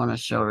chart I want to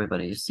show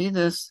everybody. You see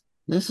this?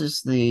 This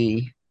is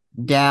the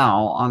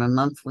Dow on a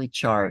monthly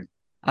chart.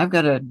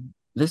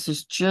 This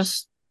is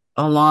just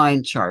a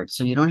line chart,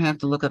 so you don't have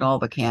to look at all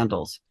the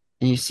candles.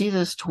 And you see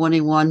this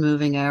 21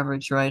 moving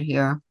average right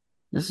here?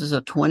 This is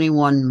a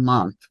 21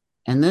 month.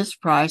 And this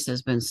price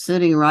has been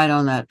sitting right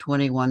on that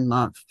 21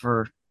 month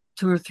for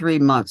 2 or 3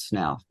 months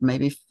now,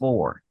 maybe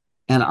 4.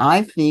 And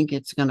I think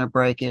it's going to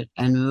break it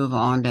and move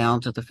on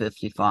down to the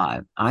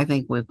 55. I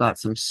think we've got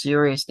some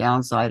serious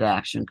downside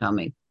action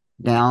coming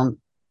down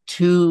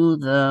to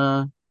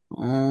the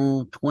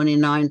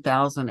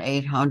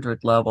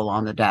 29,800 level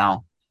on the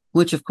Dow,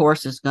 which of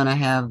course is going to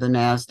have the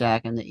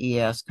NASDAQ and the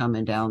ES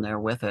coming down there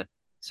with it.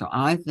 So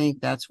I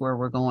think that's where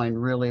we're going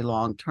really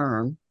long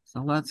term.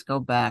 So let's go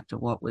back to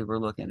what we were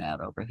looking at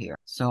over here.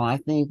 So I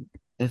think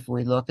if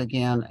we look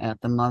again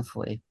at the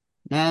monthly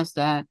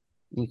NASDAQ,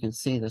 you can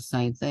see the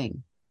same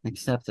thing,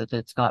 except that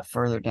it's got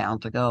further down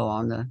to go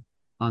on the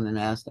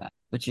NASDAQ.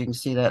 But you can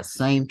see that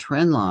same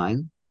trend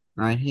line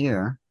right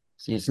here.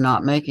 See, it's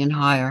not making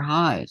higher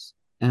highs.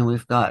 And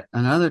we've got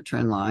another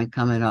trend line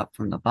coming up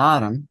from the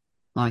bottom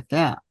like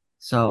that.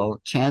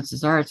 So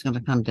chances are it's going to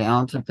come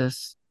down to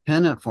this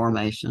pennant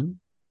formation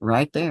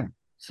right there.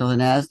 So the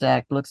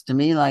NASDAQ looks to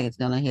me like it's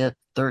going to hit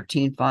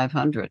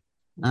 13,500.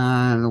 The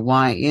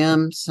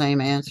YM, same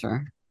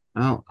answer.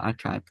 Oh, I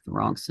typed the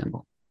wrong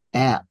symbol.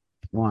 At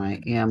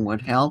YM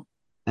would help.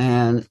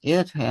 And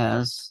it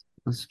has,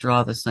 let's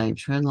draw the same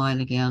trend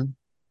line again.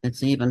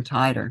 It's even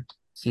tighter.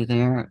 See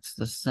there, it's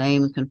the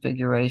same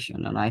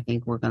configuration, and I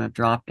think we're going to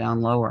drop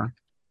down lower.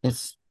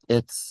 It's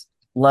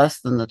less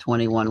than the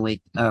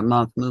 21-week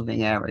month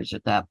moving average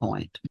at that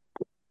point.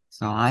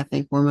 So I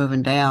think we're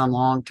moving down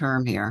long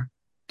term here.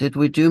 Did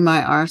we do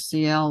my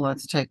RCL?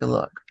 Let's take a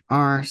look.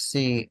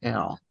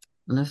 RCL.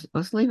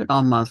 Let's leave it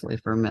on monthly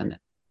for a minute.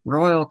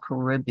 Royal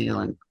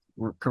Caribbean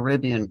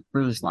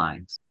Cruise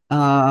Lines.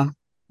 That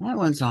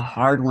one's a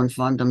hard one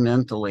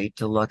fundamentally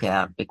to look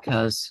at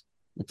because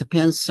it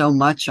depends so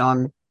much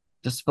on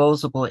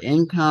disposable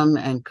income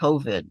and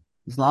COVID.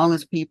 As long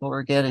as people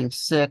are getting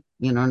sick,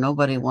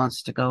 nobody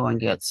wants to go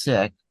and get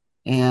sick.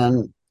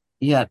 And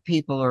yet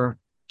people are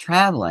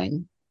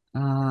traveling.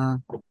 I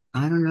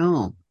don't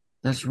know.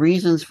 There's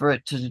reasons for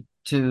it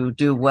to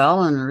do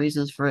well and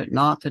reasons for it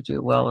not to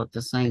do well at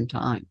the same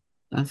time.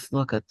 Let's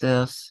look at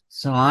this.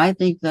 So I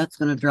think that's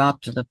going to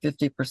drop to the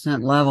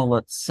 50% level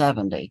at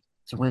 70.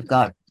 So we've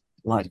got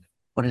like,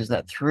 what is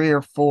that, 3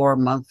 or 4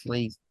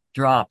 monthly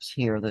drops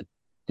here that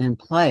in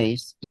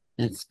place.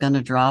 It's going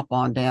to drop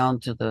on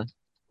down to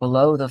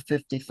below the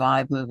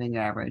 55 moving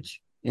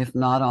average, if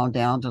not on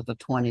down to the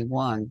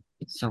 21.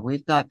 So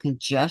we've got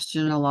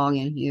congestion along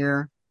in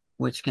here,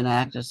 which can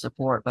act as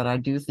support, but I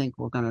do think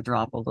we're going to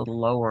drop a little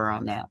lower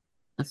on that.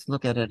 Let's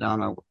look at it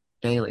on a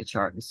daily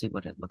chart and see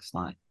what it looks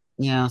like.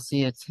 Yeah,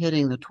 see, it's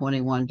hitting the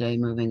 21-day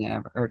moving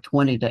average, or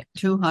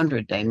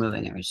 200-day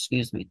moving average,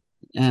 excuse me.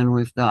 And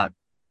we've got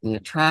the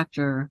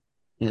attractor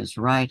is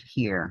right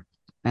here,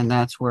 and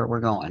that's where we're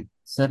going.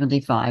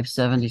 75,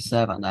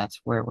 77, that's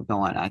where we're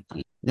going, I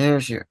think.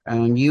 There's your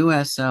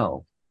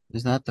USO.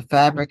 Is that the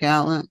fabric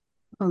outlet?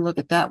 Oh, look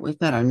at that. We've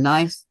got a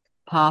nice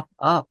pop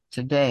up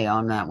today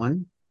on that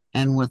one.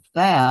 And with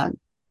that,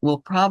 we'll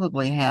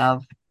probably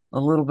have a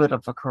little bit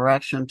of a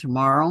correction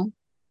tomorrow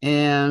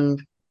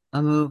and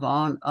a move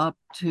on up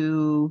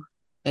to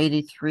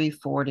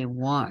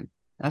 83.41.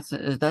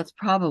 That's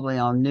probably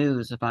on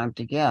news if I'm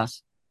to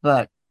guess.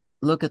 But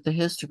look at the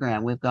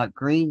histogram. We've got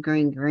green,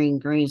 green, green,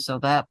 green. So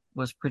that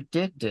was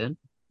predicted.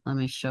 Let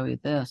me show you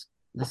this.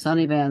 The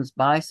Sunny Band's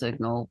buy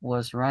signal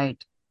was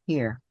right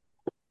here.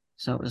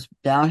 So it was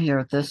down here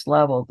at this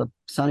level. The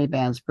Sunny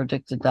Bands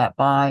predicted that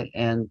buy,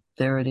 and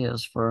there it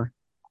is for,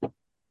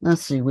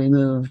 let's see, we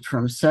moved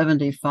from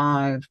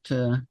 75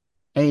 to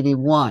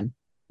 81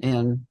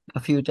 in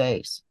a few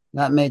days.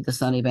 That made the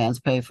Sunny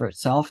Bands pay for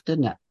itself,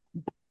 didn't it?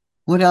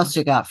 What else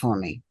you got for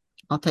me?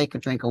 I'll take a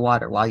drink of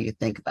water while you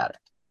think about it.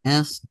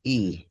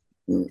 SE.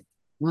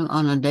 Well,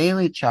 on a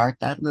daily chart,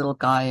 that little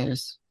guy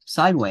is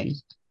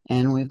sideways,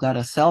 and we've got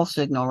a sell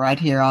signal right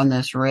here on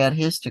this red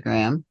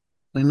histogram.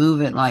 We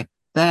move it like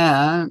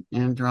that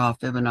and draw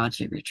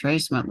Fibonacci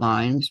retracement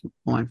lines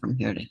going from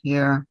here to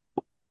here.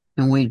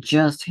 And we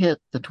just hit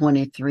the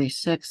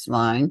 23.6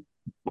 line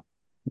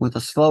with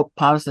a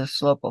positive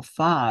slope of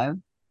 5,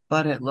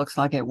 but it looks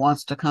like it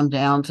wants to come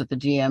down to the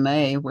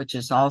DMA, which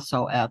is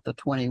also at the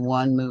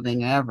 21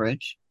 moving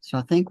average. So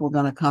I think we're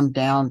going to come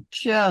down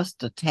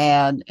just a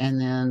tad and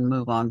then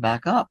move on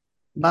back up.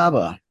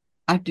 Baba,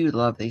 I do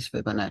love these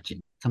Fibonacci.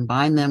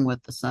 Combine them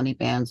with the Sunny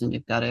Bands and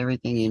you've got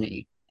everything you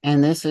need.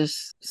 And this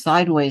is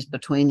sideways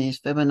between these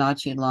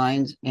Fibonacci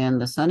lines, and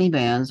the Sunny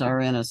Bands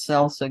are in a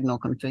sell signal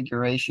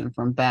configuration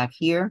from back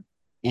here,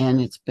 and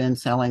it's been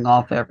selling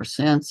off ever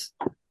since.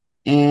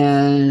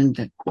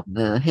 And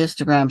the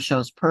histogram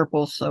shows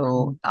purple,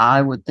 so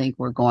I would think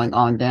we're going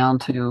on down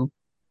to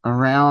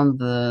around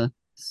the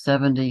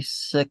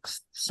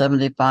 76,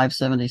 75,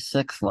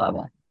 76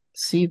 level.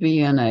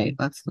 CVNA,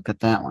 let's look at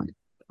that one.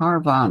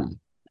 Carvana.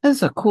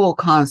 That's a cool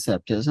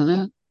concept, isn't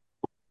it?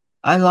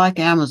 I like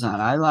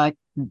Amazon. I like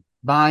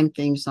buying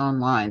things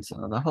online.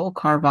 So the whole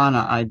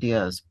Carvana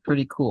idea is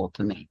pretty cool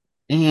to me.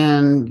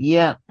 And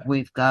yet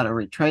we've got a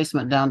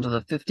retracement down to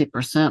the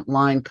 50%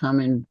 line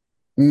coming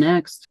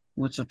next,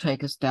 which will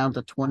take us down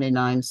to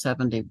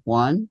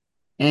 29.71.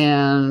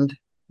 And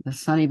the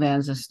Sunny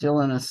Bands is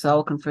still in a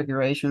sell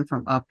configuration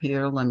from up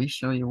here. Let me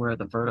show you where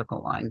the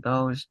vertical line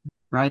goes.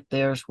 Right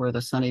there's where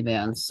the Sunny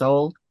Bands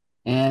sold,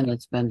 and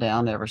it's been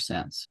down ever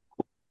since.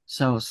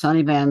 So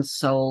Sunny Bands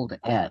sold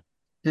at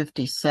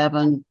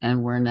 57,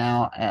 and we're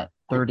now at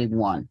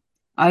 31.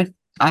 I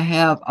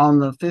have on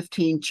the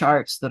 15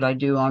 charts that I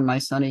do on my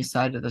Sunny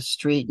Side of the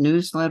Street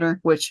newsletter,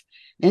 which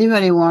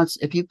anybody wants,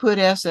 if you put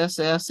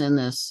SSS in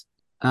this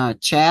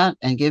chat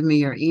and give me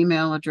your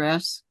email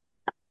address,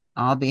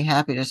 I'll be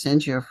happy to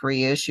send you a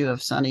free issue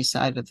of Sunny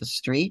Side of the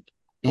Street.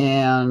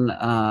 And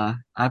I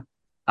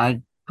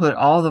put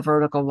all the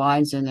vertical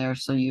lines in there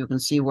so you can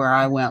see where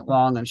I went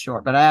long and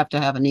short, but I have to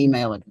have an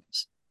email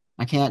address.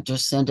 I can't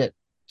just send it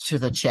to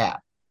the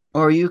chat.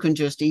 Or you can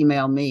just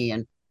email me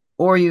and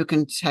or you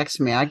can text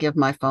me. I give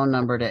my phone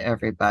number to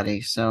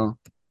everybody. So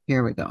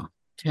here we go.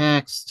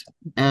 Text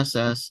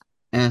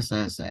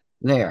SSSS.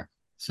 There.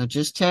 So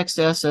just text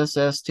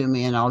SSS to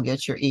me and I'll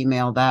get your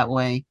email that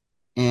way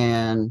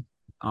and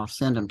I'll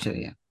send them to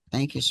you.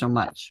 Thank you so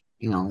much.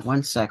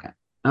 1 second.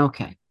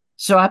 Okay.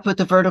 So I put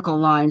the vertical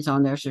lines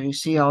on there so you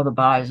see all the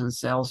buys and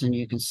sells and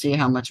you can see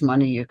how much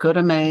money you could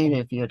have made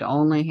if you had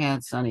only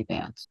had sunny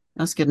bands.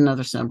 Let's get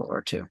another symbol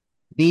or two.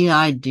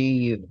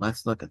 BIDU.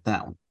 Let's look at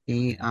that one.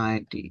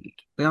 BID.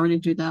 We already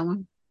do that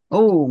one?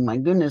 Oh my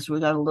goodness, we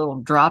got a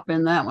little drop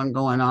in that one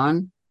going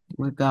on.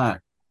 We've got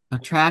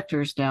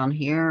attractors down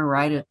here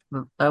right at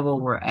the level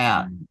we're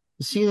at.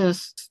 You see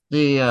this?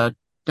 The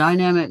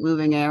dynamic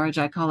moving average,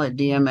 I call it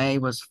DMA,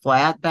 was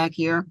flat back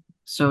here.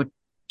 So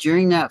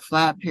during that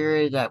flat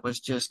period, that was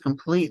just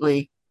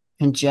completely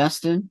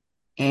congested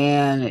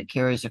and it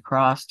carries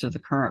across to the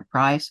current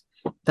price.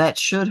 That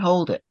should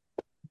hold it.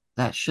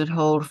 That should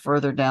hold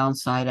further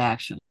downside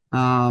action.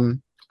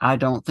 I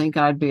don't think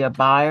I'd be a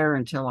buyer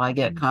until I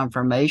get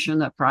confirmation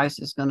that price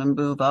is going to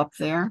move up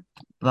there,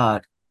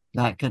 but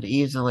that could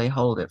easily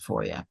hold it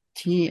for you.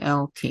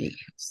 TLT,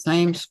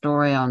 same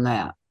story on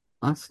that.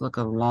 Let's look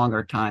at a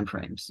longer time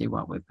frame, see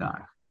what we've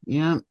got.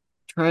 Yep,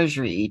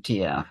 Treasury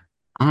ETF.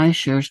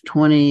 iShares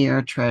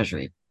 20-year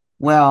Treasury.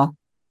 Well,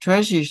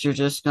 Treasuries are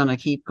just going to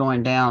keep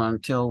going down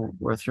until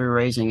we're through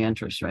raising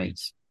interest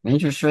rates.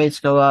 Interest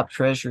rates go up,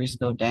 Treasuries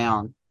go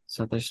down.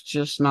 So there's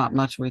just not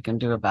much we can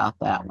do about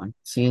that one.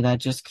 See, that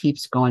just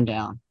keeps going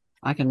down.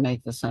 I can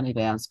make the sunny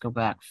bands go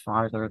back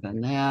farther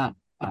than that.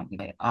 I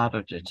can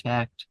auto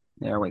detect.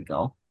 There we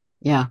go.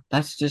 Yeah,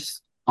 that's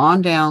just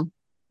on down,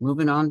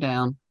 moving on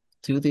down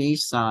to the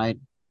east side.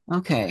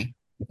 Okay,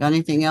 got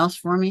anything else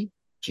for me?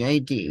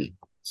 JD.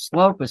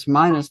 Slope is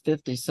minus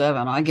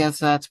 57. I guess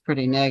that's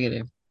pretty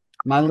negative.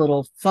 My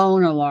little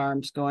phone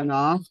alarm's going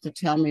off to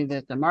tell me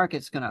that the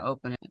market's going to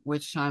open at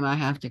which time I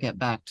have to get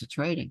back to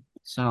trading.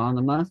 So on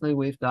the monthly,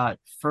 we've got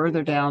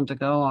further down to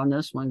go on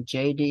this one,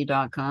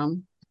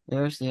 jd.com.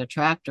 There's the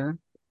attractor.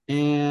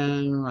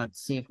 And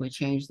let's see if we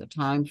change the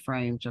time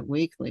frame to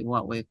weekly,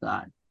 what we've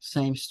got.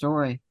 Same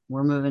story.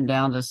 We're moving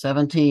down to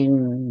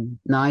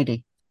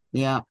 1790.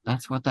 Yeah,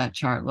 that's what that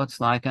chart looks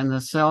like. And the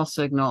sell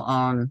signal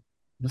on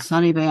the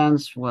sunny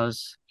bands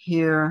was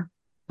here.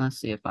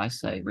 Let's see if I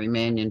say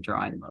remain in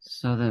drawing mode.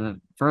 So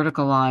the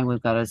vertical line,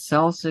 we've got a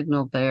sell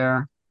signal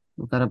there.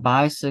 We've got a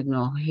buy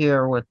signal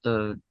here with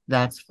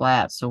that's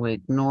flat. So we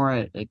ignore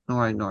it. We've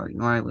got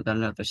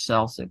another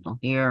sell signal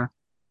here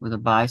with a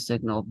buy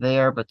signal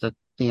there, but the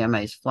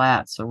DMA is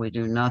flat. So we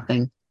do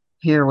nothing.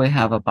 Here we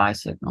have a buy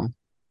signal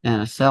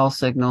and a sell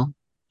signal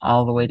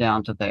all the way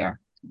down to there.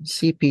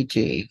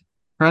 CPG,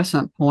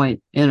 Crescent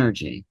Point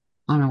Energy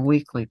on a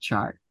weekly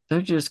chart.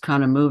 They're just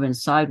kind of moving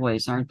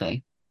sideways, aren't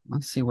they?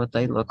 Let's see what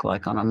they look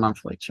like on a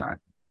monthly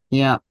chart.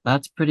 Yeah,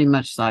 that's pretty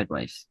much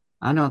sideways.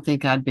 I don't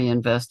think I'd be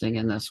investing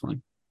in this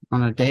one.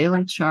 On a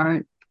daily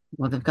chart,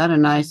 well, they've got a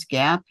nice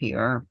gap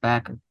here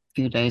back a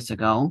few days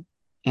ago,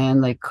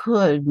 and they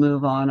could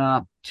move on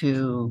up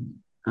to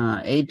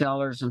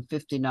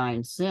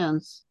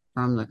 $8.59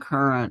 from the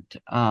current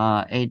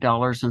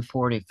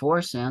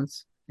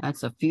 $8.44.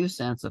 That's a few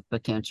cents of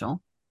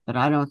potential, but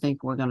I don't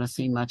think we're going to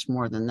see much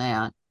more than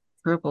that.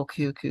 Triple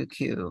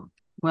QQQ.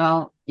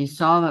 Well, you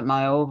saw that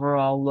my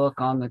overall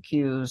look on the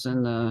Qs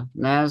and the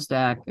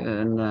NASDAQ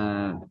and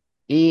the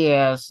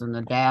ES and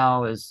the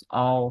Dow is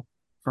all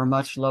for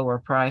much lower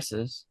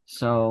prices.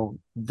 So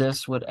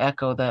this would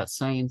echo that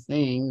same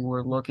thing.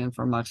 We're looking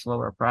for much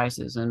lower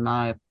prices, in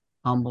my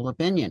humble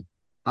opinion.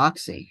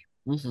 Oxy.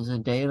 This is a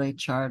daily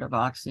chart of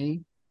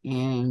Oxy.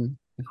 And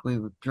if we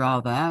would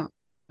draw that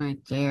right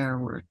there,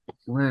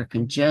 we're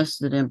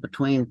congested in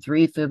between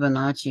 3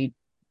 Fibonacci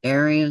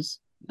areas.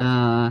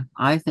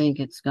 I think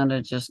it's going to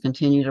just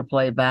continue to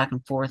play back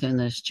and forth in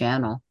this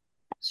channel.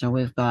 So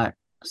we've got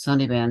a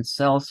sunny band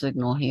sell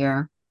signal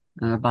here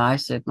and a buy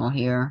signal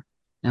here,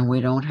 and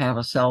we don't have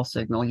a sell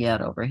signal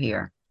yet over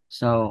here.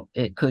 So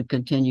it could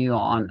continue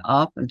on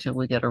up until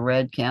we get a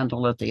red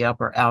candle at the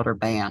upper outer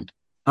band.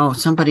 Oh,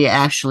 somebody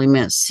actually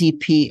meant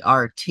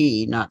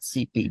CPRT, not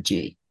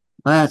CPG.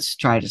 Let's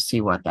try to see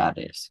what that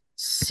is.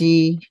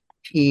 CPRT.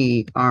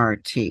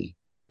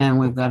 And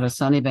we've got a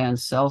sunny band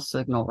sell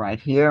signal right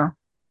here.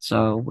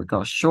 So we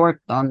go short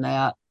on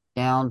that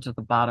down to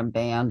the bottom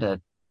band at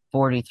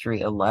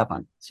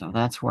 43.11. So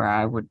that's where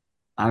I would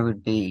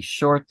be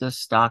short this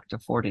stock to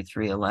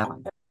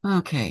 43.11.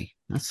 Okay,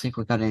 let's see if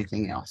we got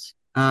anything else.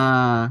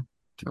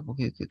 Triple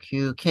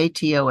QQQ,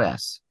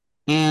 KTOS.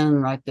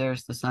 And right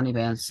there's the sunny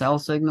band sell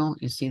signal.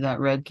 You see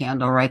that red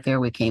candle right there?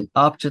 We came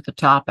up to the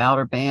top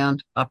outer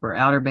band, upper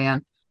outer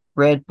band,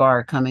 red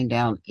bar coming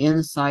down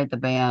inside the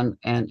band,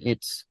 and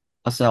it's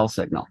a sell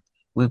signal.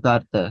 We've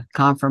got the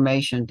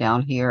confirmation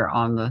down here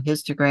on the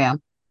histogram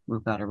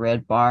We've got a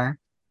red bar,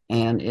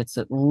 and it's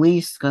at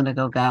least going to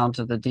go down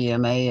to the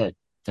DMA at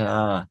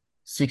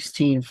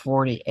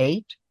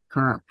 1648,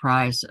 current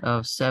price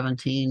of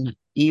 17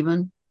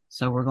 even.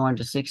 So we're going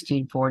to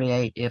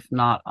 1648, if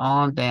not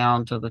on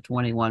down to the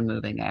 21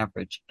 moving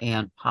average,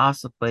 and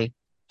possibly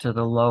to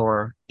the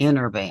lower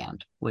inner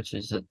band, which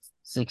is at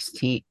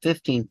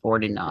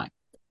 1549.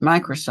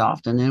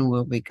 Microsoft, and then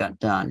we'll be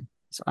done.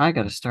 So I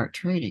got to start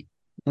trading.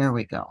 There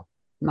we go.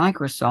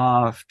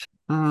 Microsoft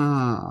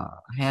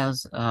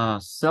has a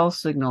sell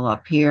signal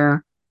up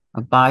here,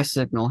 a buy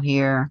signal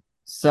here,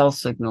 sell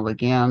signal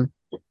again,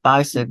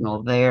 buy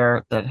signal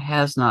there that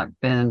has not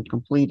been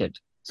completed.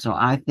 So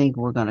I think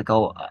we're going to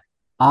go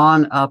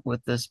on up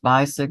with this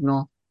buy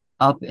signal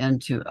up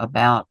into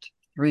about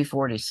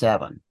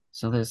 347.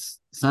 So this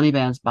Sunny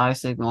Band's buy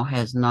signal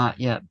has not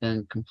yet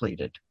been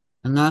completed.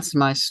 And that's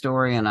my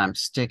story, and I'm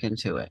sticking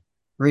to it.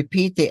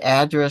 Repeat the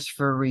address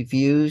for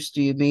reviews.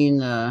 Do you mean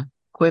the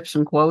quips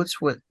and quotes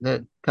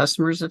that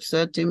customers have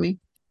said to me?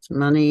 It's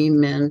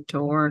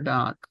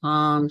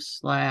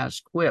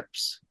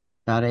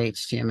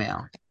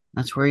moneymentor.com/quips.html.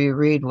 That's where you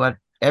read what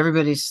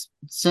everybody's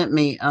sent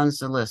me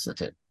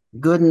unsolicited.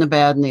 Good and the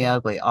bad and the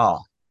ugly,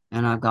 all.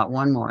 And I've got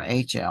one more,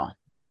 HL,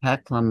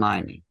 Hecla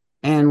Mining.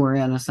 And we're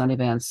in a Sunny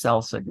Band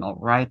sell signal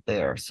right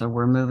there. So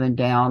we're moving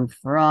down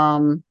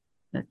from,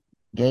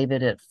 gave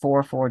it at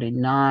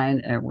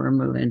 449, and we're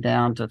moving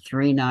down to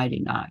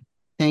 399.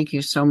 Thank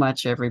you so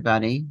much,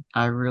 everybody.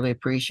 I really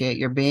appreciate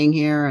your being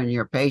here and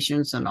your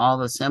patience and all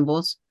the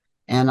symbols.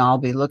 And I'll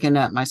be looking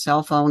at my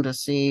cell phone to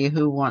see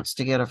who wants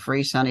to get a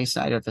free sunny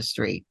side of the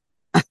street.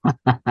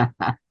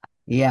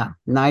 Yeah,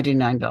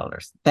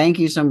 $99. Thank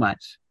you so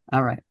much.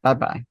 All right.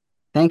 Bye-bye.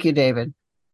 Thank you, David.